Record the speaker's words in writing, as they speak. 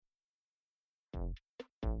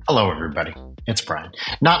Hello, everybody. It's Brian.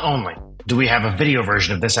 Not only do we have a video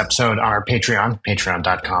version of this episode on our Patreon,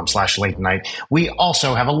 patreon.com/late night, we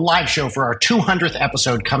also have a live show for our 200th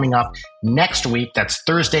episode coming up next week. That's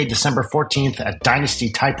Thursday, December 14th at Dynasty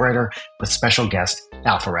Typewriter with special guest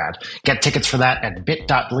Alpharad. Get tickets for that at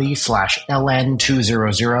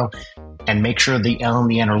bit.ly/LN200 and make sure the L and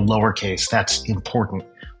the N are lowercase. That's important.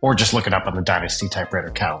 Or just look it up on the Dynasty Typewriter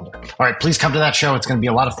calendar. All right, please come to that show. It's going to be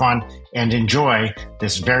a lot of fun, and enjoy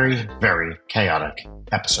this very, very chaotic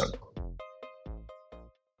episode.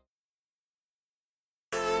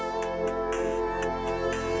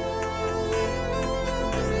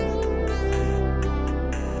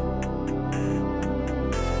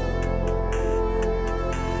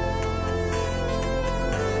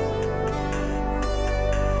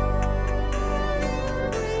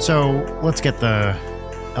 So let's get the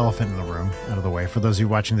elephant in the room out of the way. For those of you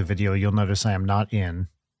watching the video, you'll notice I am not in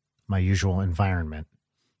my usual environment,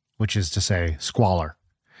 which is to say squalor.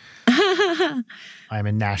 I'm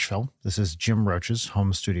in Nashville. This is Jim Roach's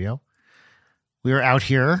home studio. We are out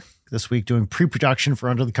here this week doing pre-production for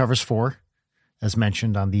Under the Covers 4, as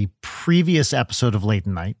mentioned on the previous episode of Late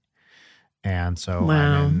Night. And so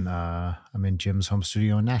wow. I'm in Jim's home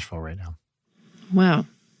studio in Nashville right now. Wow.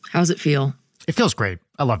 How's it feel? It feels great.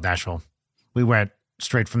 I love Nashville. We went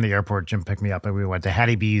straight from the airport. Jim picked me up and we went to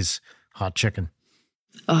Hattie B's hot chicken.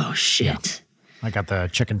 Oh, shit. Yeah. I got the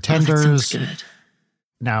chicken tenders. Oh, that sounds good.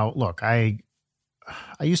 Now, look, I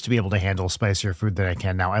used to be able to handle spicier food than I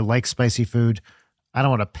can now. I like spicy food. I don't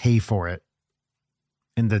want to pay for it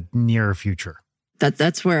in the near future.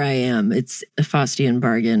 That's where I am. It's a Faustian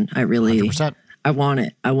bargain. I really, 100%. I want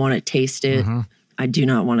it. I want to taste it. Mm-hmm. I do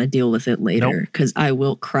not want to deal with it later because I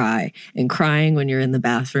will cry. And crying when you're in the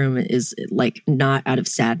bathroom is like not out of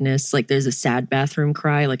sadness. Like there's a sad bathroom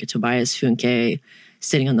cry, like a Tobias Funke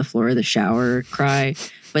sitting on the floor of the shower cry.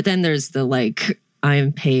 But then there's the like,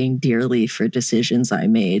 I'm paying dearly for decisions I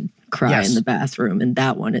made cry in the bathroom. And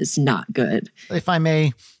that one is not good. If I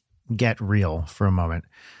may get real for a moment,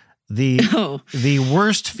 the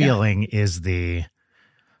worst feeling is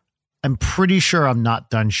I'm pretty sure I'm not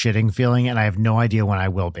done shitting feeling, and I have no idea when I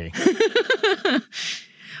will be.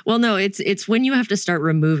 Well, no, it's when you have to start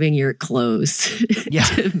removing your clothes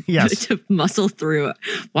to muscle through.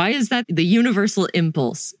 Why is that the universal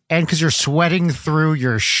impulse? And because you're sweating through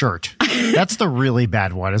your shirt. That's the really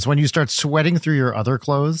bad one, is when you start sweating through your other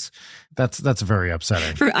clothes. That's very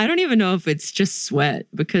upsetting. I don't even know if it's just sweat,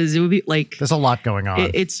 because it would be like... There's a lot going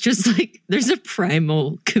on. It's just like there's a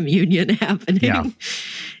primal communion happening. Yeah.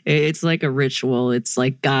 It's like a ritual. It's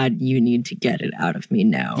like, God, you need to get it out of me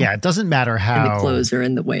now. Yeah, it doesn't matter how... And the clothes are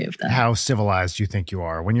in the way of that. How civilized you think you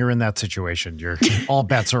are. When you're in that situation, all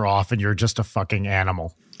bets are off and you're just a fucking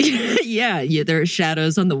animal. Yeah, there are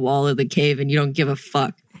shadows on the wall of the cave and you don't give a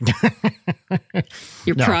fuck.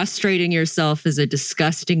 You're prostrating yourself as a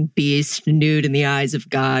disgusting beast, nude in the eyes of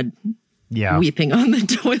God, weeping on the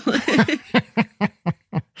toilet.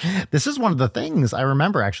 This is one of the things I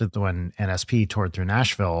remember actually when NSP toured through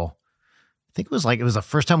Nashville. I think it was the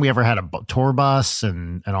first time we ever had a tour bus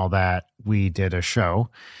and all that. We did a show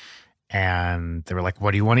and they were like, what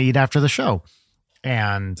do you want to eat after the show?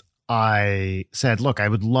 And I said, look, I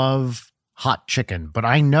would love hot chicken, but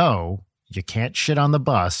I know you can't shit on the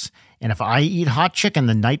bus. And if I eat hot chicken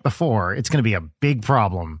the night before, it's going to be a big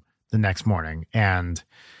problem the next morning. And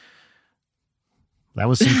that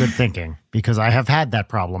was some good thinking, because I have had that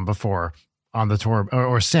problem before on the tour,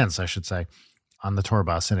 or since, I should say, on the tour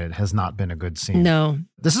bus, and it has not been a good scene. No.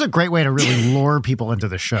 This is a great way to really lure people into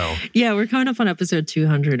the show. Yeah, we're coming up on episode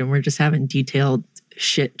 200, and we're just having detailed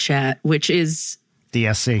shit chat, which is...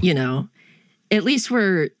 DSC. At least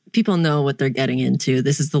people know what they're getting into.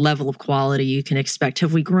 This is the level of quality you can expect.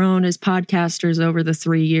 Have we grown as podcasters over the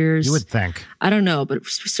 3 years? You would think. I don't know, but we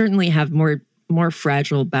certainly have more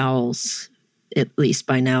fragile bowels, at least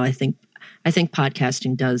by now. I think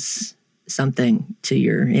podcasting does something to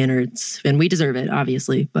your innards, and we deserve it,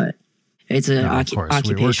 obviously, but it's an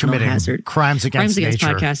occupational hazard. Crimes against nature,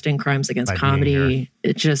 podcasting, crimes against comedy.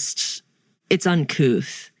 It's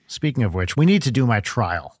uncouth. Speaking of which, we need to do my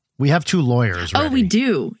trial. We have 2 lawyers ready. Oh, we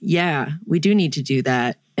do. Yeah, we do need to do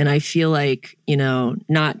that. And I feel like,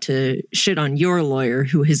 not to shit on your lawyer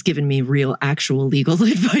who has given me real, actual legal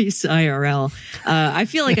advice, IRL. I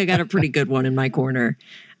feel like I got a pretty good one in my corner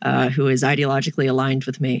who is ideologically aligned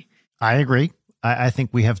with me. I agree. I think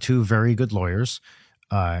we have 2 very good lawyers.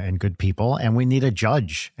 And good people, and we need a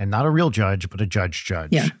judge, and not a real judge, but a judge.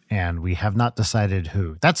 Yeah. And we have not decided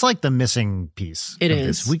who. That's like the missing piece. It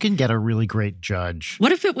is. We can get a really great judge.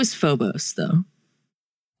 What if it was Phobos, though?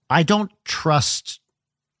 I don't trust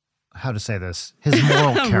how to say this, his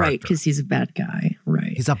moral character. Right, because he's a bad guy.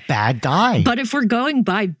 Right. He's a bad guy. But if we're going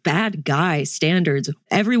by bad guy standards,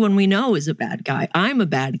 everyone we know is a bad guy. I'm a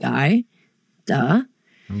bad guy. Duh.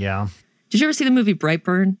 Yeah. Did you ever see the movie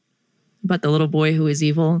Brightburn? About the little boy who is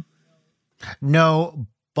evil? No,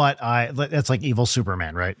 but it's like evil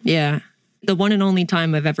Superman, right? Yeah. The one and only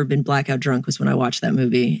time I've ever been blackout drunk was when I watched that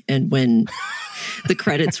movie. And when the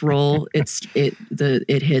credits roll,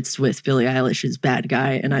 it hits with Billie Eilish's Bad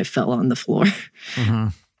Guy, and I fell on the floor. Mm-hmm.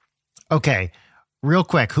 Okay. Real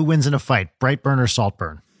quick, who wins in a fight, Brightburn or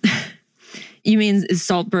Saltburn? You mean is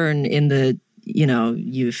Saltburn in the,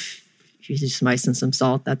 you just mice and some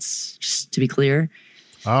salt? That's just to be clear.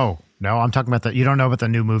 Oh, no, I'm talking about you don't know about the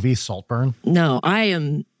new movie, Saltburn? No, I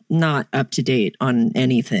am not up to date on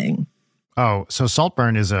anything. Oh, so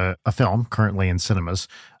Saltburn is a film currently in cinemas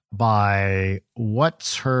by,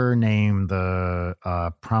 what's her name, the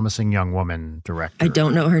Promising Young Woman director. I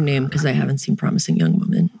don't know her name because I haven't seen Promising Young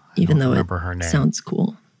Woman, even though her name sounds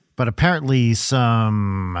cool. But apparently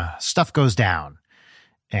some stuff goes down.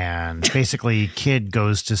 And basically, kid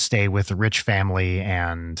goes to stay with a rich family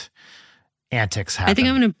and antics happen. I think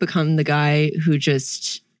I'm going to become the guy who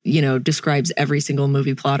just, describes every single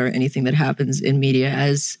movie plot or anything that happens in media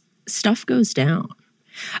as stuff goes down.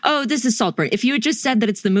 Oh, this is Saltburn. If you had just said that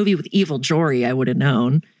it's the movie with Evil Jory, I would have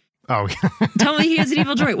known. Oh. Tell me he has an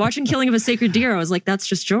Evil Jory. Watching Killing of a Sacred Deer, I was like, that's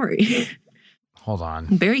just Jory. Hold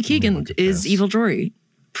on. Barry Keoghan is Evil Jory.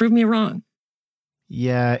 Prove me wrong.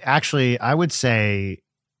 Yeah, actually, I would say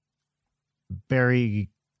Barry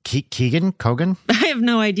Keoghan? I have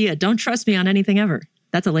no idea. Don't trust me on anything ever.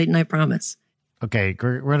 That's a late night promise. Okay,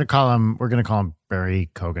 we're gonna call him Barry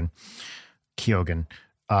Keoghan.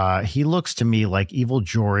 He looks to me like Evil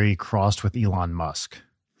Jory crossed with Elon Musk.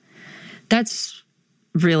 That's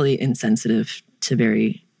really insensitive to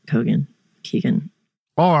Barry Keoghan.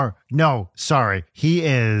 Or no, sorry, he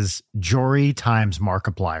is Jory times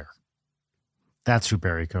Markiplier. That's who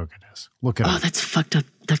Barry Keoghan is. Look at him. Oh, that's fucked up.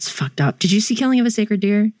 That's fucked up. Did you see Killing of a Sacred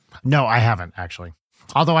Deer? No, I haven't, actually.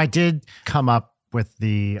 Although I did come up with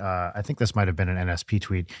the, I think this might have been an NSP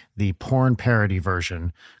tweet, the porn parody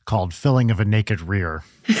version called Filling of a Naked Rear.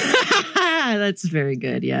 That's very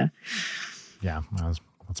good, yeah. Yeah,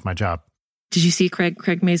 that's my job. Did you see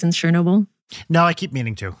Craig Mazin's Chernobyl? No, I keep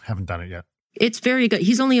meaning to. Haven't done it yet. It's very good.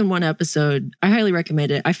 He's only in one episode. I highly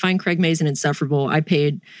recommend it. I find Craig Mazin insufferable. I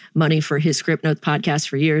paid money for his Script Notes podcast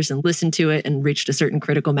for years and listened to it and reached a certain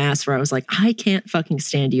critical mass where I was like, I can't fucking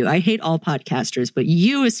stand you. I hate all podcasters, but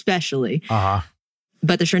you especially. Uh-huh.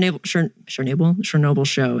 But the Chernobyl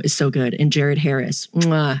show is so good. And Jared Harris,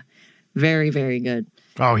 very, very good.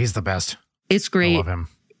 Oh, he's the best. It's great. I love him.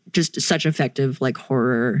 Just such effective,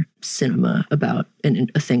 horror cinema about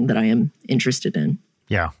a thing that I am interested in.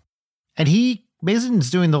 Yeah. And Mazin's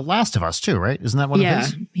doing The Last of Us too, right? Isn't that one of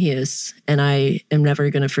his? Yeah, he is. And I am never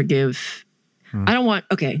going to forgive.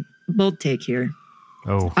 Bold take here.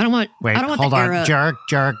 Oh. I don't want hold on.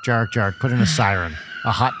 Jarek. Put in a siren.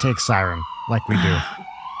 A hot take siren, like we do.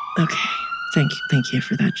 Okay. Thank you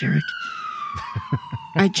for that, Jarek.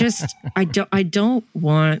 I don't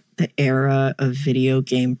want the era of video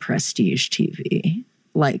game prestige TV.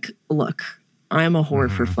 Look, I'm a whore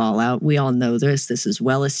for Fallout. We all know this. This is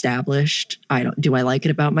well established. Do I like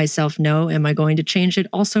it about myself? No. Am I going to change it?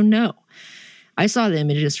 Also, no. I saw the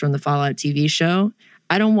images from the Fallout TV show.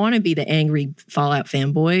 I don't want to be the angry Fallout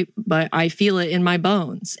fanboy, but I feel it in my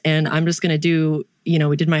bones. And I'm just going to do,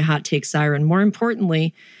 we did my hot take siren. More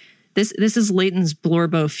importantly, this is Leighton's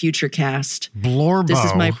Blorbo future cast. Blorbo? This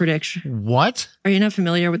is my prediction. What? Are you not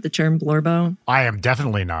familiar with the term Blorbo? I am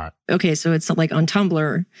definitely not. Okay, so it's like on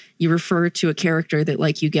Tumblr, you refer to a character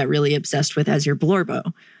that you get really obsessed with as your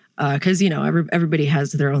Blorbo. Because, everybody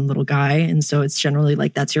has their own little guy. And so it's generally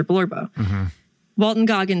that's your Blorbo. Mm-hmm. Walton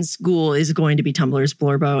Goggins' ghoul is going to be Tumblr's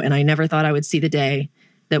Blorbo. And I never thought I would see the day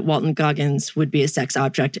that Walton Goggins would be a sex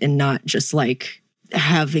object and not just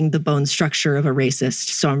having the bone structure of a racist.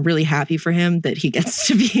 So I'm really happy for him that he gets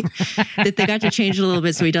to be, that they got to change it a little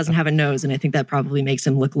bit so he doesn't have a nose. And I think that probably makes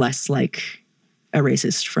him look less like a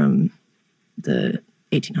racist from the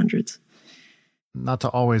 1800s. Not to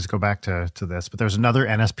always go back to this, but there's another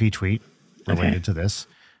NSP tweet related to this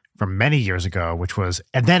from many years ago, which was,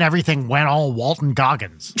 and then everything went all Walton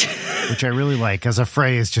Goggins, which I really like as a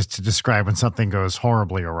phrase just to describe when something goes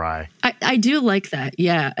horribly awry. I do like that.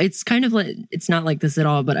 Yeah. It's kind of it's not like this at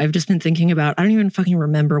all, but I've just been thinking about, I don't even fucking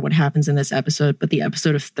remember what happens in this episode, but the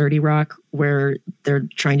episode of 30 Rock where they're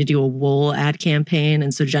trying to do a wool ad campaign.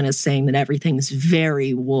 And so Jenna's saying that everything's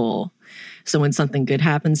very wool. So when something good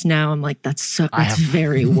happens now, I'm like, that's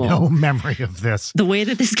very wool. No memory of this. The way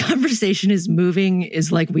that this conversation is moving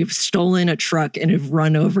is like we've stolen a truck and have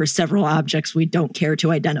run over several objects we don't care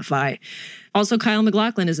to identify. Also, Kyle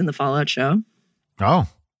MacLachlan is in the Fallout show. Oh,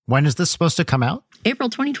 when is this supposed to come out? April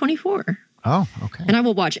 2024. Oh, okay. And I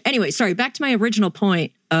will watch. Anyway, sorry, back to my original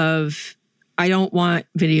point of I don't want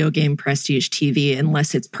video game prestige TV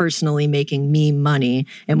unless it's personally making me money.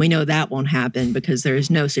 And we know that won't happen because there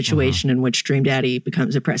is no situation in which Dream Daddy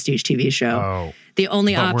becomes a prestige TV show. Oh, the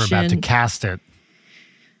only option... we're about to cast it.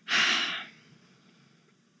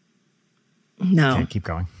 No. Okay, keep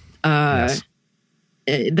going. Yes.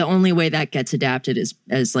 The only way that gets adapted is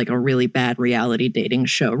as like a really bad reality dating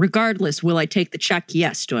show. Regardless, will I take the check?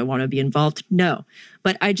 Yes. Do I want to be involved? No.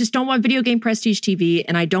 But I just don't want video game prestige TV,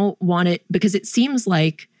 and I don't want it because it seems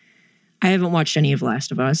like I haven't watched any of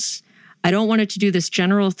Last of Us. I don't want it to do this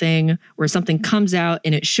general thing where something comes out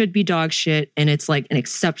and it should be dog shit and it's like an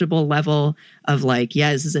acceptable level of like,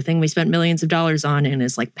 yeah, this is a thing we spent millions of dollars on and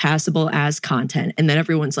is like passable as content. And then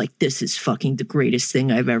everyone's like, this is fucking the greatest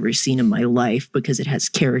thing I've ever seen in my life because it has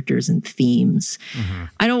characters and themes.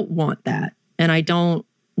 I don't want that. And I don't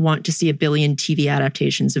want to see a billion TV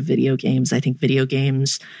adaptations of video games. I think video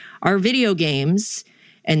games are video games.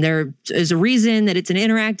 And there is a reason that it's an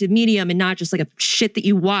interactive medium and not just like a shit that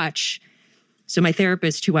you watch. So my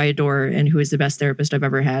therapist, who I adore and who is the best therapist I've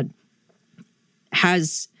ever had,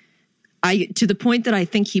 to the point that I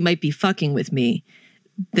think he might be fucking with me,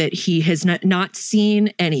 that he has not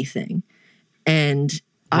seen anything. And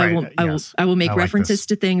Right, I will make I references like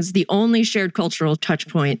to things. The only shared cultural touch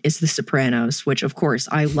point is The Sopranos, which of course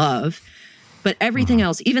I love. But everything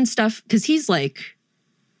else, even stuff, because he's like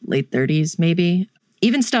late 30s maybe,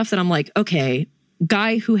 even stuff that I'm like, okay,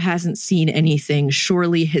 guy who hasn't seen anything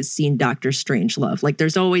surely has seen Doctor Strangelove. Like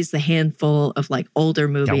there's always the handful of like older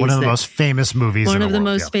movies. Yeah, one of the most famous movies in the world. One of the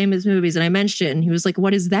most famous movies. And I mentioned it and he was like,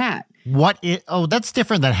 what is that? Oh, that's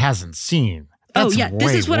different than hasn't seen. That's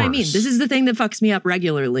this is what worse. I mean. This is the thing that fucks me up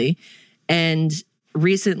regularly. And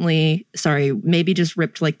recently, maybe just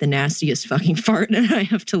ripped like the nastiest fucking fart and I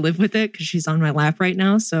have to live with it because she's on my lap right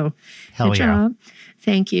now. So good job.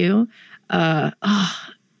 Thank you.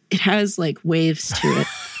 It has like waves to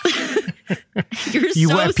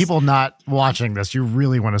it. People not watching this, you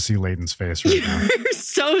really want to see Layden's face right now. You're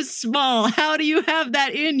so small. How do you have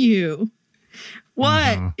that in you?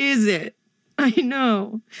 What is it? I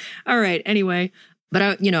know. All right. Anyway, but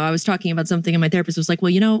I was talking about something and my therapist was like,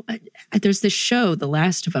 well, there's this show, The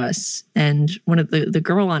Last of Us, and one of the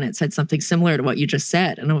girl on it said something similar to what you just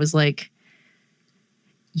said. And I was like,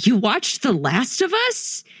 you watched The Last of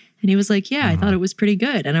Us? And he was like, yeah, I thought it was pretty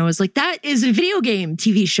good. And I was like, that is a video game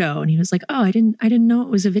TV show. And he was like, oh, I didn't know it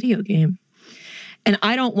was a video game. And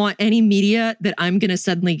I don't want any media that I'm going to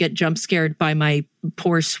suddenly get jump scared by my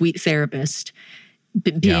poor, sweet therapist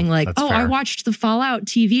being like, oh, fair. I watched the Fallout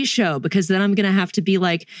TV show, because then I'm going to have to be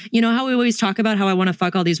like, how we always talk about how I want to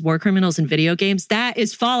fuck all these war criminals in video games? That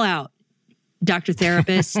is Fallout, Dr.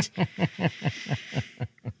 Therapist.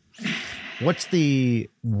 What's the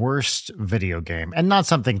worst video game, and not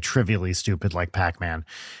something trivially stupid like Pac-Man,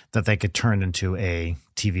 that they could turn into a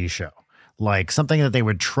TV show? Like something that they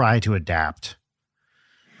would try to adapt.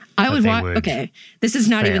 I would want, okay, this is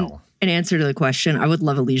not even an answer to the question. I would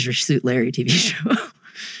love a Leisure Suit Larry TV show.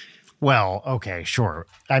 Well, okay, sure.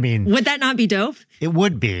 I mean, would that not be dope? It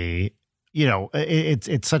would be.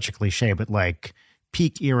 It's such a cliche, but like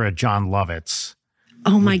peak era John Lovitz.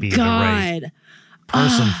 Oh my God.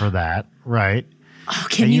 Person for that, right? Oh,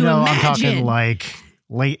 can you imagine? I'm talking like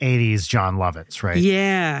late 80s John Lovitz, right?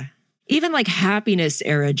 Yeah. Even like Happiness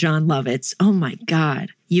era John Lovitz. Oh my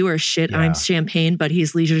God. You are shit. Yeah. I'm champagne, but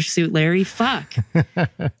he's Leisure Suit Larry. Fuck.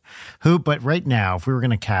 But right now, if we were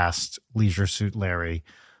going to cast Leisure Suit Larry,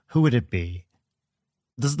 who would it be?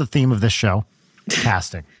 This is the theme of this show.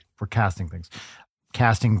 Casting. We're casting things.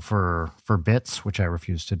 Casting for bits, which I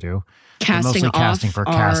refuse to do. Casting off casting for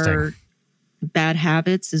casting. Our bad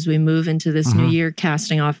habits as we move into this new year,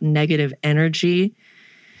 casting off negative energy.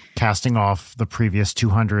 Casting off the previous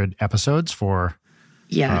 200 episodes for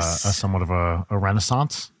somewhat of a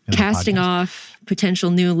renaissance. Casting off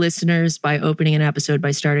potential new listeners by opening an episode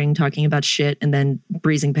by starting talking about shit and then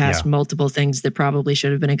breezing past multiple things that probably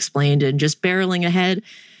should have been explained and just barreling ahead.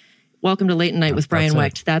 Welcome to Late Night with Brian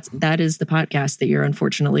Wecht. That is the podcast that you're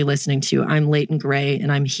unfortunately listening to. I'm Leighton Gray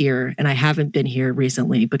and I'm here, and I haven't been here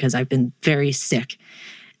recently because I've been very sick,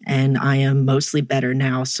 and I am mostly better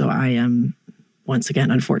now. So I am once again,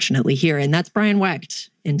 unfortunately, here. And that's Brian Wecht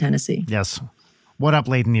in Tennessee. Yes. What up,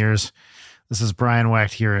 Leighton ears? This is Brian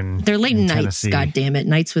Wecht here in They're Leighton Nights, Tennessee. God damn it.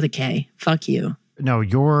 Nights with a K. Fuck you. No,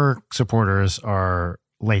 your supporters are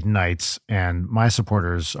Leighton Knights, and my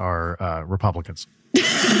supporters are Republicans.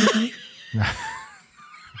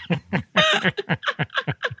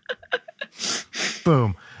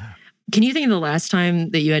 Boom. Can you think of the last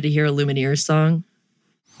time that you had to hear a Lumineers song?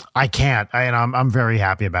 I can't, and I'm very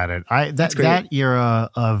happy about it. That era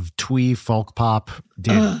of twee folk pop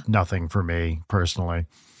did nothing for me personally.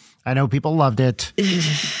 I know people loved it,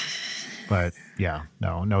 but yeah,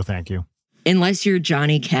 no, thank you. Unless you're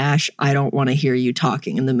Johnny Cash, I don't want to hear you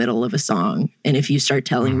talking in the middle of a song. And if you start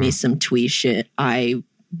telling me some twee shit, I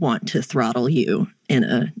want to throttle you in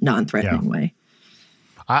a non-threatening way.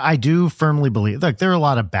 I do firmly believe, look, there are a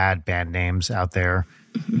lot of bad band names out there.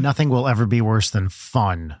 Nothing will ever be worse than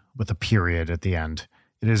Fun with a period at the end.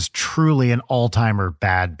 It is truly an all-timer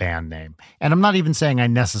bad band name. And I'm not even saying I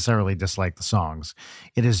necessarily dislike the songs.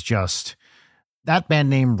 It is just that band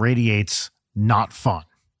name radiates not fun.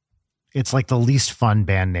 It's like the least fun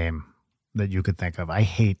band name that you could think of. I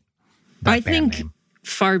hate that band name.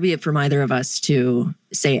 Far be it from either of us to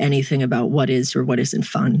say anything about what is or what isn't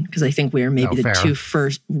fun, because I think we are maybe the two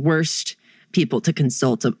worst people to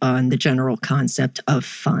consult on the general concept of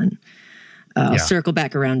fun. I'll circle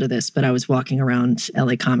back around to this, but I was walking around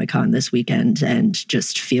LA Comic Con this weekend and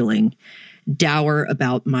just feeling dour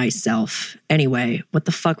about myself. Anyway, what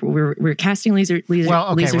the fuck? We're casting Leisure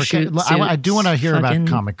Suit. I do want to hear about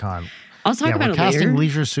Comic Con. I'll talk about it later. Casting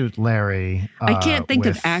Leisure Suit Larry. I can't think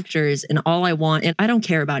of actors, and all I want, and I don't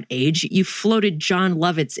care about age. You floated John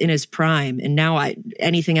Lovitz in his prime, and now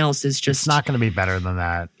anything else is just... It's not going to be better than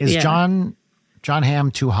that. Is John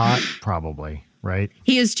Hamm too hot? Probably, right?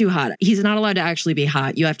 He is too hot. He's not allowed to actually be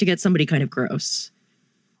hot. You have to get somebody kind of gross.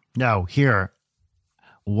 No, here.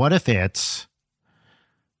 What if it's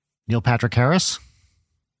Neil Patrick Harris?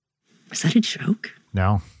 Was that a joke?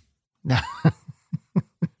 No.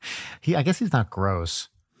 I guess he's not gross.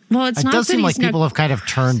 Well, it does seem like people have kind of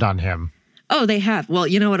turned on him. Oh, they have. Well,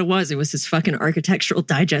 you know what it was? It was his fucking Architectural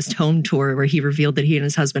Digest home tour where he revealed that he and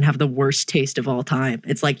his husband have the worst taste of all time.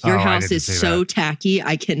 It's like, your house is so tacky,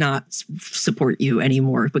 I cannot support you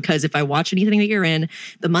anymore, because if I watch anything that you're in,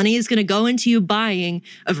 the money is going to go into you buying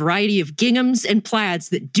a variety of ginghams and plaids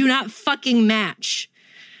that do not fucking match.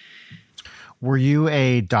 Were you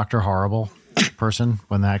a Dr. Horrible person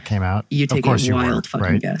when that came out? You take a wild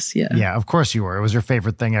fucking guess. Yeah. Yeah, of course you were. It was your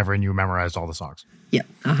favorite thing ever, and you memorized all the songs. Yeah.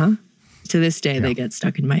 To this day, they get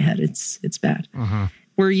stuck in my head. It's bad.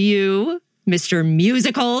 Were you Mr.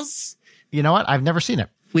 Musicals? You know what? I've never seen it.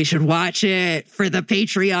 We should watch it for the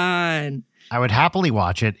Patreon. I would happily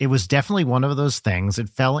watch it. It was definitely one of those things. It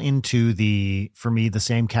fell into for me, the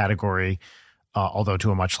same category, although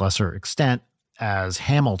to a much lesser extent, as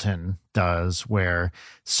Hamilton does, where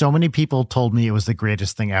so many people told me it was the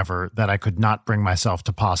greatest thing ever that I could not bring myself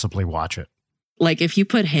to possibly watch it. Like, if you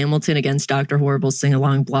put Hamilton against Dr. Horrible's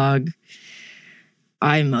sing-along blog,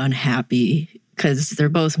 I'm unhappy, because they're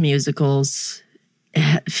both musicals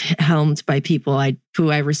helmed by people who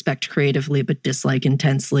I respect creatively but dislike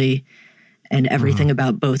intensely, and everything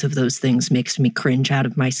about both of those things makes me cringe out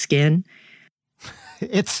of my skin.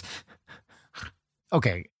 It's...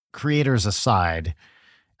 Okay, creators aside,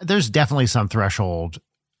 there's definitely some threshold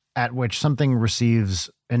at which something receives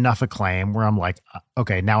enough acclaim where I'm like,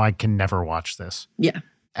 okay, now I can never watch this. Yeah.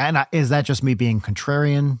 And is that just me being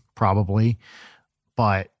contrarian? Probably.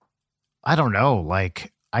 But I don't know.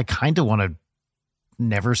 Like, I kind of want to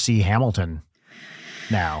never see Hamilton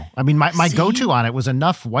now. I mean, my go-to on it was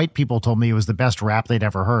enough white people told me it was the best rap they'd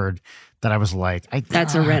ever heard that I was like...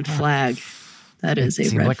 That's a red flag. That is a red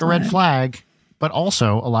flag. Seemed like a red flag. But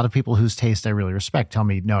also, a lot of people whose taste I really respect tell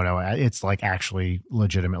me, no, it's like actually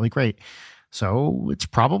legitimately great. So it's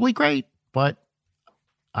probably great, but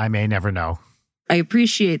I may never know. I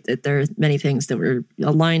appreciate that there are many things that we're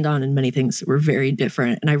aligned on and many things that were very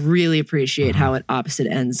different. And I really appreciate how at opposite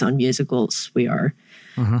ends on musicals we are.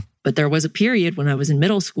 But there was a period when I was in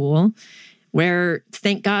middle school where,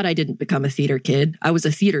 thank God I didn't become a theater kid. I was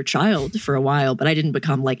a theater child for a while, but I didn't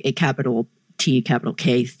become like a capital T, capital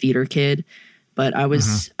K theater kid. But I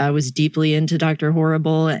was deeply into Dr.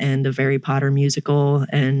 Horrible and a Harry Potter musical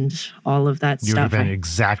and all of that stuff. You would have been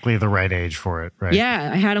exactly the right age for it, right?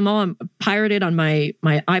 Yeah, I had them all pirated on my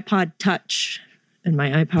iPod Touch and my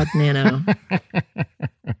iPod Nano.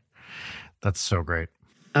 That's so great.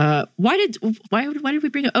 Why did we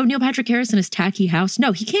bring up? Oh, Neil Patrick Harris and his tacky house.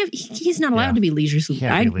 No, he can't. He's not allowed to be Leisure Suit.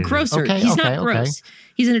 Grosser. Okay, he's not gross.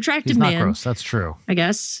 He's an attractive man. He's not gross. That's true. I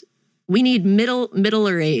guess we need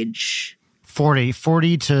middler age.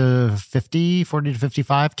 40 to 50, 40 to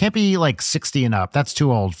 55. Can't be like 60 and up. That's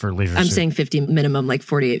too old for Leisure Suit. I'm saying 50 minimum, like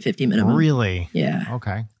 48, 50 minimum. Really? Yeah.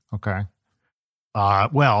 Okay.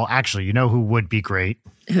 Well, actually, you know who would be great?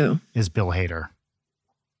 Who? Is Bill Hader.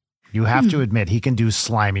 You have to admit, he can do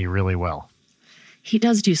Slimy really well. He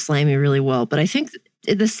does do Slimy really well, but I think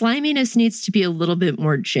the sliminess needs to be a little bit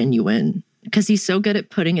more genuine because he's so good at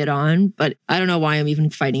putting it on. But I don't know why I'm even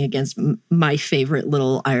fighting against my favorite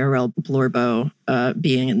little IRL Blorbo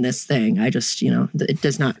being in this thing. I just, it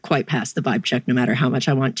does not quite pass the vibe check no matter how much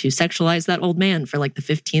I want to sexualize that old man for like the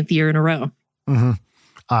 15th year in a row. Mm-hmm.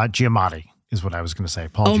 Giamatti is what I was going to say.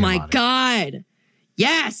 Paul Giamatti. My God.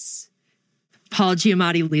 Yes. Paul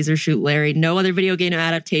Giamatti, Leisure Suit Larry. No other video game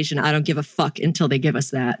adaptation. I don't give a fuck until they give us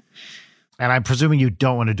that. And I'm presuming you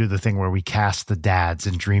don't want to do the thing where we cast the dads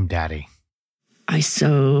in Dream Daddy. I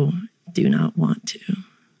so do not want to.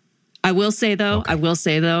 I will say though,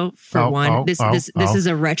 this is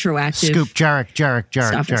a retroactive scoop.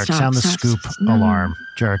 Jarek, sound the scoop alarm.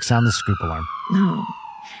 Jarek, sound the scoop alarm. No.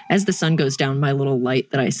 As the sun goes down, my little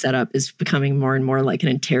light that I set up is becoming more and more like an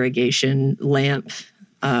interrogation lamp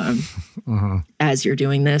as you're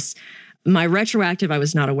doing this. My retroactive, I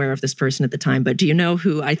was not aware of this person at the time, but do you know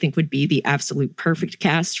who I think would be the absolute perfect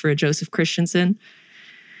cast for a Joseph Christensen?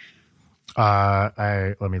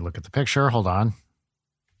 Let me look at the picture. Hold on.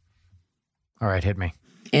 All right, hit me.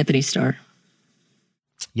 Anthony Starr.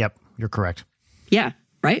 Yep, you're correct. Yeah,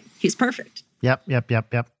 right? He's perfect. Yep.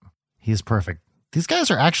 He's perfect. These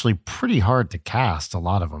guys are actually pretty hard to cast, a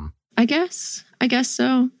lot of them. I guess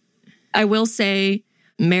so. I will say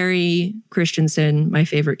Mary Christensen, my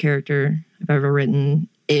favorite character I've ever written,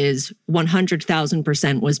 is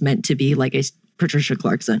 100,000% was meant to be like a Patricia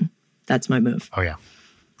Clarkson. That's my move. Oh, yeah.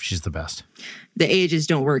 She's the best. The ages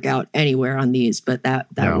don't work out anywhere on these, but that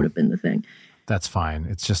would have been the thing. That's fine.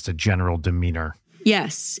 It's just a general demeanor.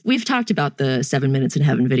 Yes. We've talked about the 7 Minutes in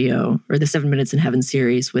Heaven video or the 7 Minutes in Heaven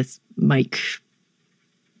series with Mike,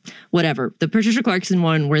 whatever. The Patricia Clarkson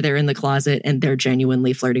one where they're in the closet and they're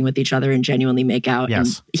genuinely flirting with each other and genuinely make out.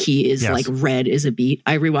 Yes. And he is like red as a beet.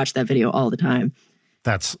 I rewatch that video all the time.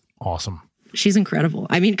 That's awesome. She's incredible.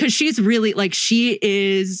 I mean, because she's really like, she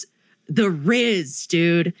is the Riz,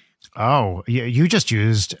 dude. Oh, you just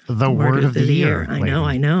used the word of the year.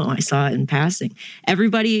 I know. I saw it in passing.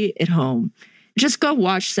 Everybody at home, just go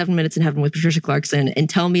watch 7 Minutes in Heaven with Patricia Clarkson and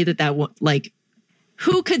tell me that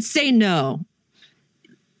who could say no?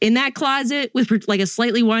 In that closet with like a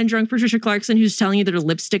slightly wine drunk Patricia Clarkson who's telling you that her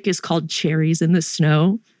lipstick is called Cherries in the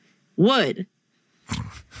Snow would.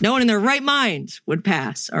 No one in their right mind would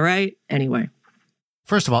pass. All right. Anyway.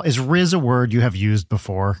 First of all, is Riz a word you have used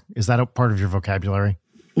before? Is that a part of your vocabulary?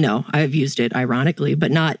 No, I have used it ironically, but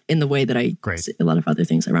not in the way that I say a lot of other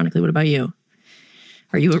things ironically. What about you?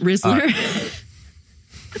 Are you a Rizzler?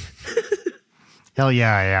 Hell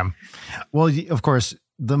yeah, I am. Well, of course,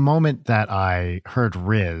 the moment that I heard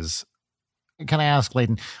Riz, can I ask,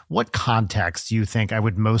 Leighton, what context do you think I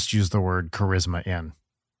would most use the word charisma in?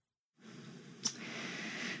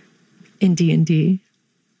 In D&D.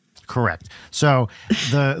 Correct. So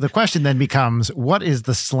the question then becomes, what is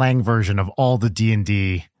the slang version of all the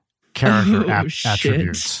D&D character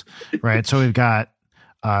attributes? Right. So we've got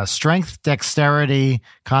strength, dexterity,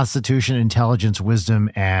 constitution, intelligence, wisdom,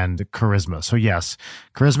 and charisma. So yes,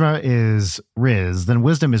 charisma is Riz, then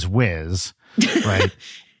wisdom is Wiz, right?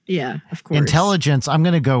 Yeah, of course. Intelligence, I'm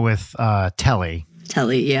going to go with Telly.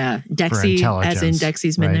 Telly, yeah. Dexy, as in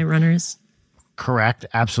Dexy's Midnight Runners. Correct,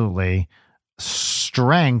 absolutely.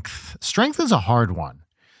 Strength is a hard one.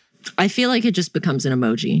 I feel like it just becomes an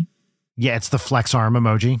emoji. Yeah, it's the flex arm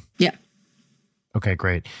emoji. Yeah. Okay,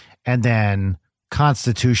 great. And then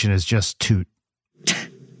constitution is just toot.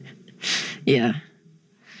 Yeah.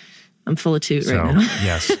 I'm full of toot right now.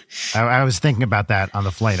 Yes. I was thinking about that on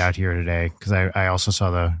the flight out here today because I also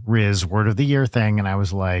saw the Riz word of the year thing and I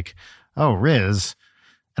was like, oh, Riz.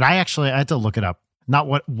 And I had to look it up. Not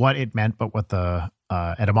what it meant, but what the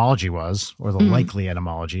etymology was, or the likely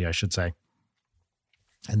etymology, I should say.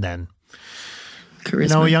 And then,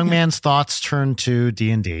 charisma, a young man's thoughts turn to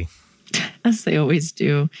D&D. As they always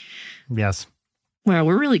do. Yes. Well,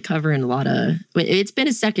 we're really covering a lot of... It's been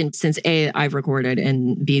a second since A, I've recorded,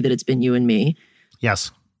 and B, that it's been you and me.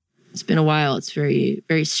 Yes. It's been a while. It's very,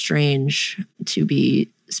 very strange to be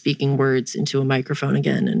speaking words into a microphone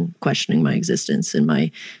again and questioning my existence and my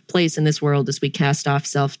place in this world as we cast off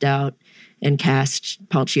self-doubt and cast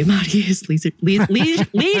Paul Giamatti as Leisure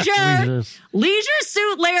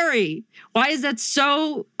Suit Larry. Why is that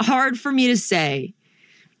so hard for me to say?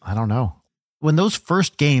 I don't know. When those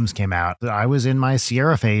first games came out, I was in my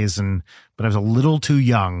Sierra phase, but I was a little too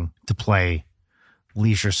young to play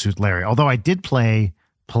Leisure Suit Larry. Although I did play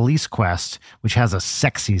Police Quest, which has a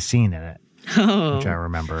sexy scene in it. which I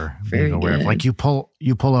remember being aware of. Like you pull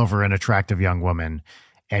over an attractive young woman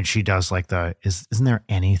and she does like isn't there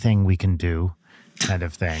anything we can do kind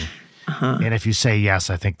of thing. And if you say yes,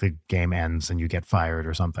 I think the game ends and you get fired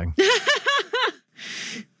or something.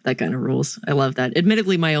 That kind of rules. I love that.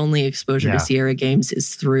 Admittedly, my only exposure to Sierra games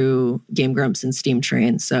is through Game Grumps and Steam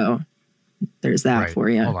Train. So there's that for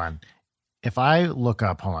you. Hold on. If I look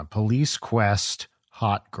up, Police Quest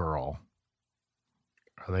Hot Girl.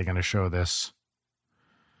 Are they going to show this?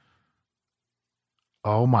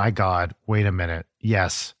 Oh my God. Wait a minute.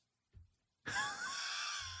 Yes.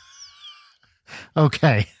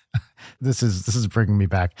 Okay. This is bringing me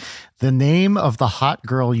back. The name of the hot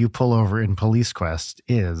girl you pull over in Police Quest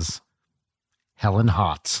is Helen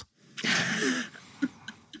Hotz.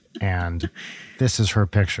 And this is her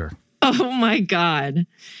picture. Oh my God.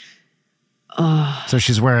 Oh. So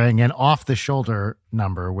she's wearing an off-the-shoulder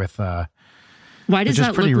number with why does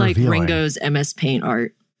that look like Ringo's MS Paint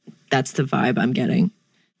art? That's the vibe I'm getting.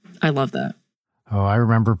 I love that. Oh, I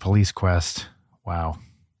remember Police Quest. Wow.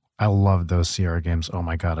 I loved those Sierra games. Oh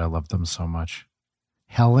my God, I loved them so much.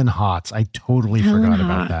 Helen Hotz. I totally forgot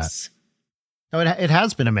about that. Oh, it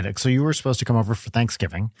has been a minute. So you were supposed to come over for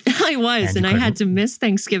Thanksgiving. I was, and I had to miss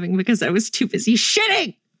Thanksgiving because I was too busy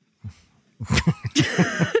shitting.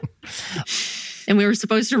 And we were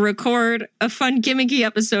supposed to record a fun gimmicky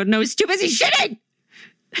episode, and I was too busy shitting.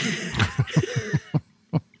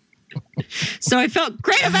 So I felt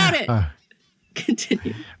great about it.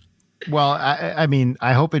 Continue. Well, I mean,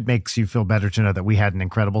 I hope it makes you feel better to know that we had an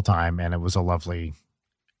incredible time and it was a lovely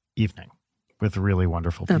evening with really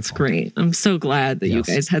wonderful people. That's great. I'm so glad that you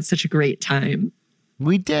guys had such a great time.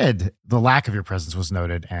 We did. The lack of your presence was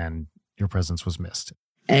noted and your presence was missed.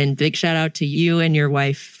 And big shout out to you and your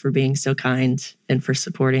wife for being so kind and for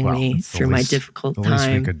supporting me through my difficult time. The least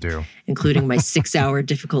we could do. Including my 6-hour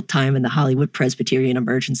difficult time in the Hollywood Presbyterian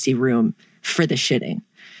emergency room for the shitting.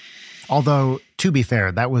 Although, to be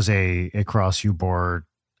fair, that was a cross you bore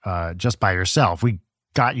just by yourself. We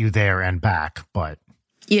got you there and back, but...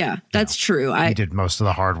 Yeah, that's true. You did most of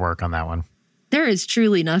the hard work on that one. There is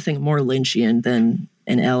truly nothing more Lynchian than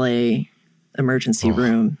an LA emergency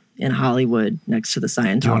room in Hollywood next to the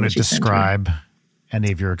Scientology Do you want to describe Center.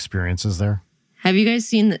 Any of your experiences there? Have you guys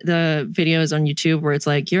seen the videos on YouTube where it's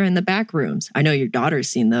like, you're in the back rooms? I know your daughter's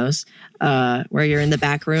seen those, where you're in the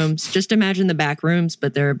back rooms. Just imagine the back rooms,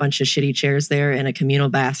 but there are a bunch of shitty chairs there in a communal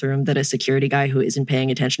bathroom that a security guy who isn't paying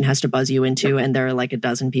attention has to buzz you into. And there are like a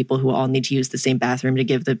dozen people who all need to use the same bathroom to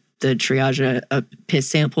give the triage a piss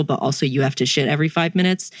sample, but also you have to shit every 5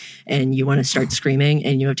 minutes and you want to start screaming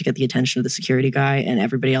and you have to get the attention of the security guy and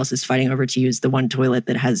everybody else is fighting over to use the one toilet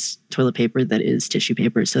that has toilet paper that is tissue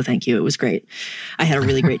paper. So thank you. It was great. I had a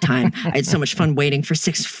really great time. I had so much fun waiting for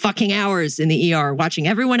 6 fucking hours in the ER, watching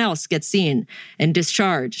everyone else get seen and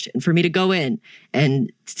discharged, and for me to go in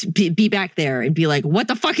and be back there and be like, what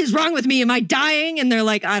the fuck is wrong with me? Am I dying? And they're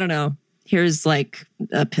like, I don't know. Here's like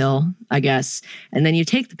a pill, I guess. And then you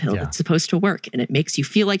take the pill that's supposed to work and it makes you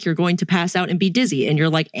feel like you're going to pass out and be dizzy. And you're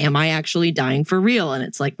like, am I actually dying for real? And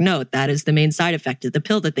it's like, no, that is the main side effect of the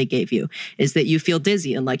pill that they gave you, is that you feel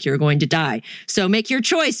dizzy and like you're going to die. So make your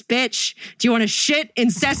choice, bitch. Do you want to shit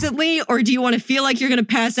incessantly or do you want to feel like you're going to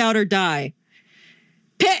pass out or die?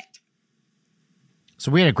 Pick.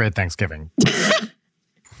 So we had a great Thanksgiving.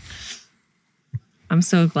 I'm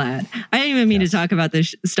so glad. I didn't even mean to talk about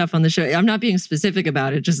this stuff on the show. I'm not being specific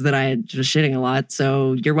about it, just that I was shitting a lot.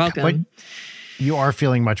 So you're welcome. But you are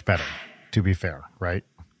feeling much better, to be fair, right?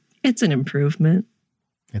 It's an improvement.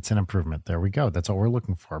 It's an improvement. There we go. That's what we're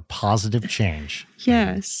looking for. Positive change.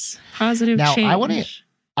 Yes. Positive change. Now,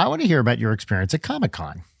 I want to hear about your experience at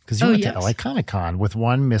Comic-Con, because you went to LA Comic-Con with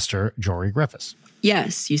one Mr. Jory Griffiths.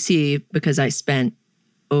 Yes. You see, because I spent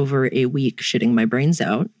over a week shitting my brains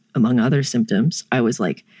out, among other symptoms, I was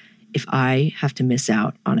like, if I have to miss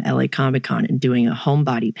out on LA Comic-Con and doing a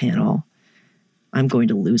homebody panel, I'm going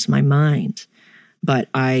to lose my mind. But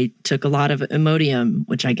I took a lot of Imodium,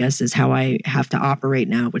 which I guess is how I have to operate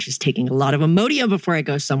now, which is taking a lot of Imodium before I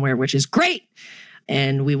go somewhere, which is great.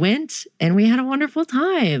 And we went and we had a wonderful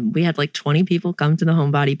time. We had like 20 people come to the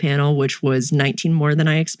homebody panel, which was 19 more than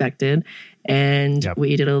I expected. And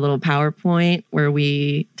we did a little PowerPoint where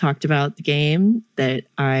we talked about the game that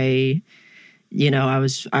I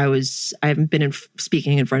haven't been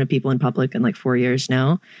speaking in front of people in public in like 4 years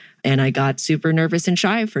now. And I got super nervous and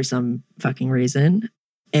shy for some fucking reason.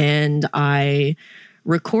 And I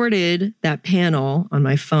recorded that panel on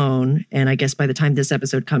my phone. And I guess by the time this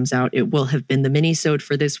episode comes out, it will have been the mini-sode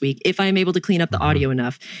for this week, if I'm able to clean up the audio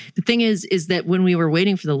enough. The thing is that when we were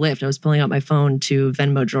waiting for the lift, I was pulling out my phone to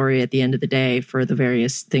Venmo Jory at the end of the day for the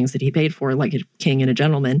various things that he paid for, like a king and a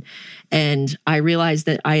gentleman. And I realized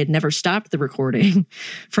that I had never stopped the recording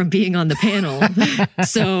from being on the panel.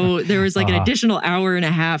 So there was like an additional hour and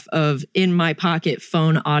a half of in my pocket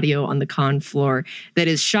phone audio on the con floor that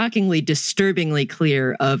is shockingly, disturbingly clear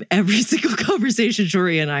of every single conversation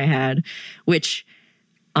Jory and I had, which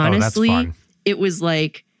honestly, it was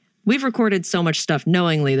like, we've recorded so much stuff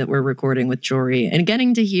knowingly that we're recording with Jory, and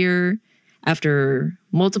getting to hear after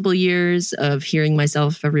multiple years of hearing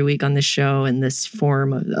myself every week on this show and this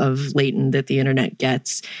form of Leighton that the internet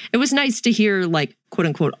gets, it was nice to hear like quote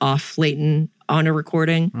unquote off Leighton on a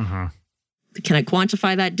recording. Can I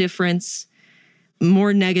quantify that difference?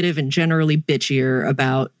 More negative and generally bitchier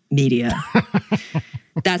about media.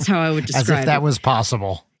 That's how I would describe it. As if that was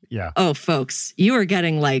possible. Yeah. Oh, folks, you are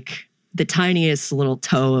getting like the tiniest little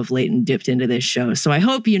toe of Leighton dipped into this show. So I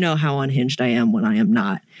hope you know how unhinged I am when I am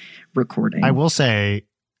not recording. I will say,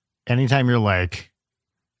 anytime you're like,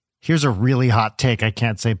 here's a really hot take I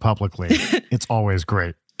can't say publicly, it's always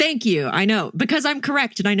great. Thank you. I know, because I'm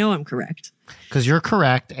correct and I know I'm correct. Because you're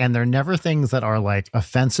correct, and they're never things that are like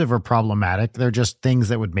offensive or problematic. They're just things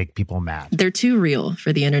that would make people mad. They're too real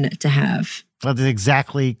for the internet to have. That's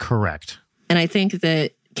exactly correct. And I think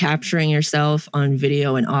that capturing yourself on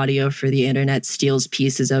video and audio for the internet steals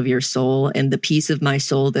pieces of your soul, and the piece of my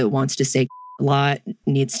soul that wants to say a lot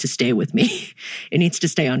needs to stay with me. It needs to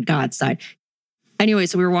stay on God's side. Anyway,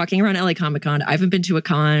 so we were walking around LA Comic Con. I haven't been to a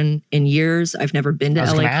con in years. I've never been to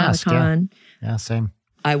LA Comic Con. Yeah, same.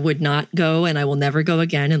 I would not go, and I will never go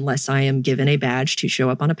again unless I am given a badge to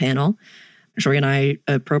show up on a panel. Jory and I,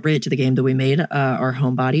 appropriate to the game that we made, are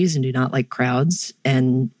homebodies and do not like crowds.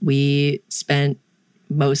 And we spent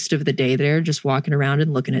most of the day there just walking around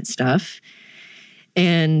and looking at stuff.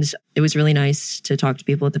 And it was really nice to talk to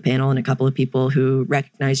people at the panel, and a couple of people who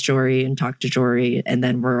recognized Jory and talked to Jory. And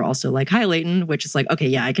then we're also like, hi, Leighton, which is like, okay,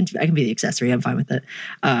 yeah, I can be the accessory. I'm fine with it.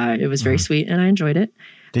 It was very sweet and I enjoyed it.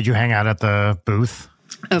 Did you hang out at the booth?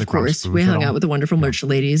 Of course, we hung out with the wonderful merch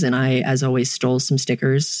ladies, and I, as always, stole some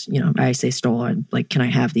stickers. You know, I say stole, I'm like, can I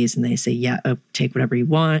have these? And they say, yeah, take whatever you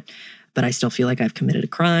want. But I still feel like I've committed a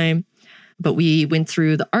crime. But we went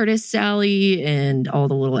through the artist's alley and all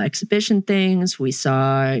the little exhibition things. We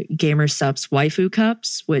saw GamerSupps waifu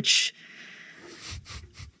cups, which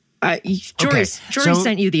Jory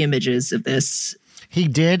sent you the images of this. He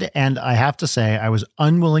did, and I have to say, I was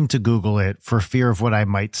unwilling to Google it for fear of what I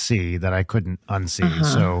might see that I couldn't unsee.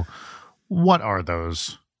 So what are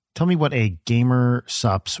those? Tell me what a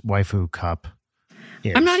GamerSupps waifu cup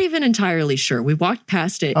is. I'm not even entirely sure. We walked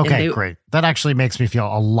past it. Okay, great. That actually makes me feel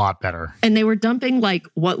a lot better. And they were dumping like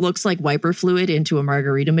what looks like wiper fluid into a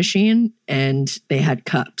margarita machine, and they had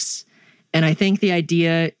cups. And I think the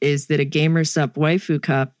idea is that a GamerSupp waifu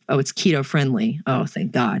cup, it's keto friendly. Oh,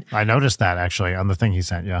 thank God. I noticed that actually on the thing he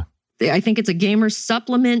sent, yeah. I think it's a gamer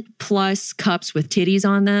supplement plus cups with titties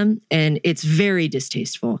on them, and it's very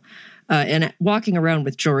distasteful. And walking around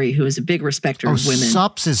with Jory, who is a big respecter of women.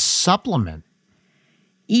 Supps is supplement.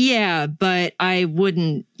 Yeah, but I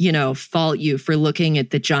wouldn't, fault you for looking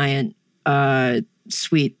at the giant,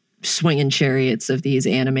 sweet swinging chariots of these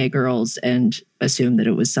anime girls and assume that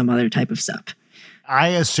it was some other type of sup. I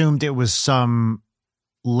assumed it was some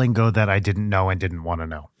lingo that I didn't know and didn't want to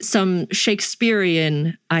know. Some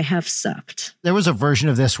Shakespearean, I have supped. There was a version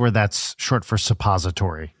of this where that's short for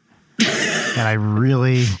suppository. And I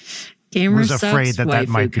really was afraid that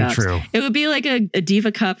might be true. It would be like a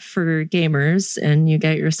diva cup for gamers, and you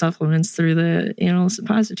get your supplements through the anal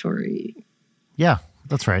suppository. Yeah,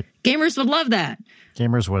 that's right. Gamers would love that.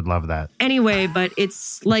 Gamers would love that. Anyway, but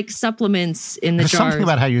it's like supplements in the There's jars. Something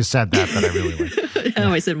about how you said that I really like.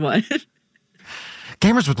 I said what?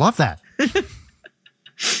 Gamers would love that.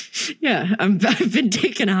 Yeah, I've been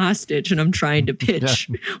taken hostage, and I'm trying to pitch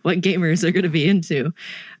what gamers are going to be into.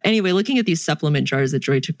 Anyway, looking at these supplement jars that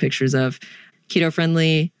Joy took pictures of, keto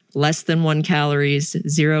friendly, less than 1 calories,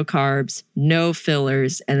 0 carbs, no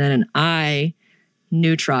fillers, and then an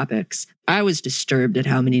nootropics. I was disturbed at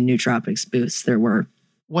how many nootropics booths there were.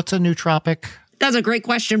 What's a nootropic? That's a great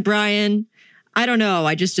question, Brian. I don't know.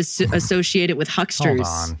 I just associate it with hucksters.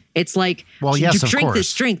 Hold on. It's like, you drink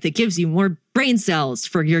this drink that gives you more brain cells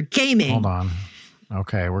for your gaming. Hold on.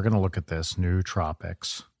 Okay, we're going to look at this.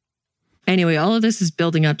 Nootropics. Anyway, all of this is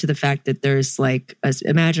building up to the fact that there's like,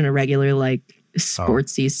 imagine a regular like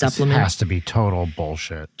sportsy supplement. It has to be total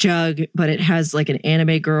bullshit. Jug, but it has like an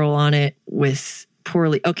anime girl on it with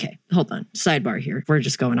poorly. Okay, hold on. Sidebar here. We're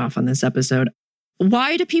just going off on this episode.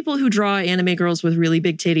 Why do people who draw anime girls with really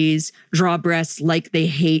big titties draw breasts like they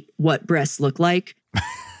hate what breasts look like?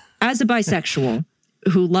 As a bisexual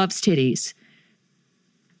who loves titties,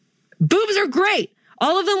 boobs are great.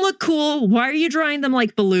 All of them look cool. Why are you drawing them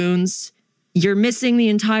like balloons? You're missing the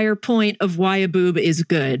entire point of why a boob is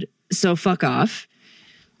good. So fuck off.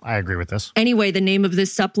 I agree with this. Anyway, the name of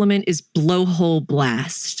this supplement is Blowhole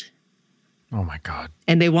Blast. Oh my God.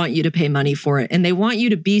 And they want you to pay money for it. And they want you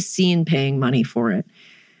to be seen paying money for it.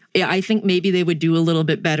 Yeah, I think maybe they would do a little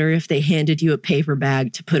bit better if they handed you a paper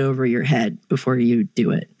bag to put over your head before you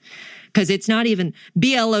do it. Because it's not even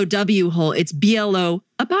BLOW hole, it's BLO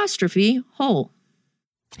apostrophe hole.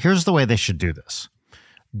 Here's the way they should do this.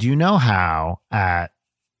 Do you know how at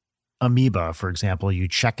Amoeba, for example, you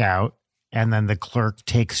check out and then the clerk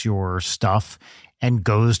takes your stuff and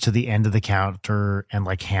goes to the end of the counter and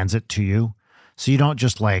like hands it to you? So you don't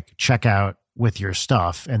just like check out with your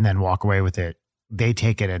stuff and then walk away with it. They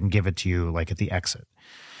take it and give it to you like at the exit.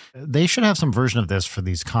 They should have some version of this for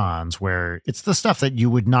these cons where it's the stuff that you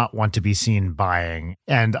would not want to be seen buying.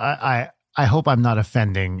 And I hope I'm not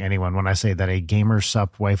offending anyone when I say that a Gamer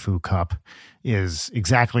Sup waifu cup is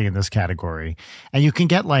exactly in this category. And you can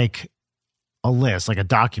get like a list, like a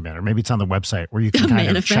document, or maybe it's on the website where you can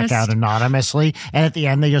kind of check out anonymously. And at the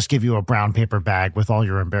end, they just give you a brown paper bag with all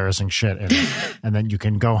your embarrassing shit in it. And then you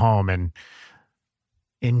can go home and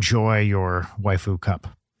enjoy your waifu cup.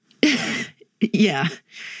 Yeah,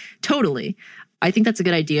 totally. I think that's a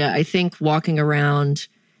good idea. I think walking around,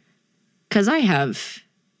 because I have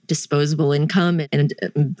disposable income and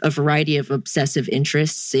a variety of obsessive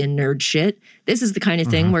interests in nerd shit, this is the kind of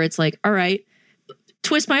thing where it's like, all right,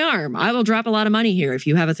 twist my arm. I will drop a lot of money here if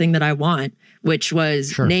you have a thing that I want, which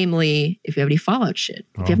was namely, if you have any Fallout shit,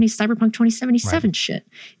 if you have any Cyberpunk 2077 shit,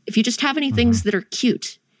 if you just have any things that are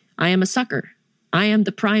cute, I am a sucker. I am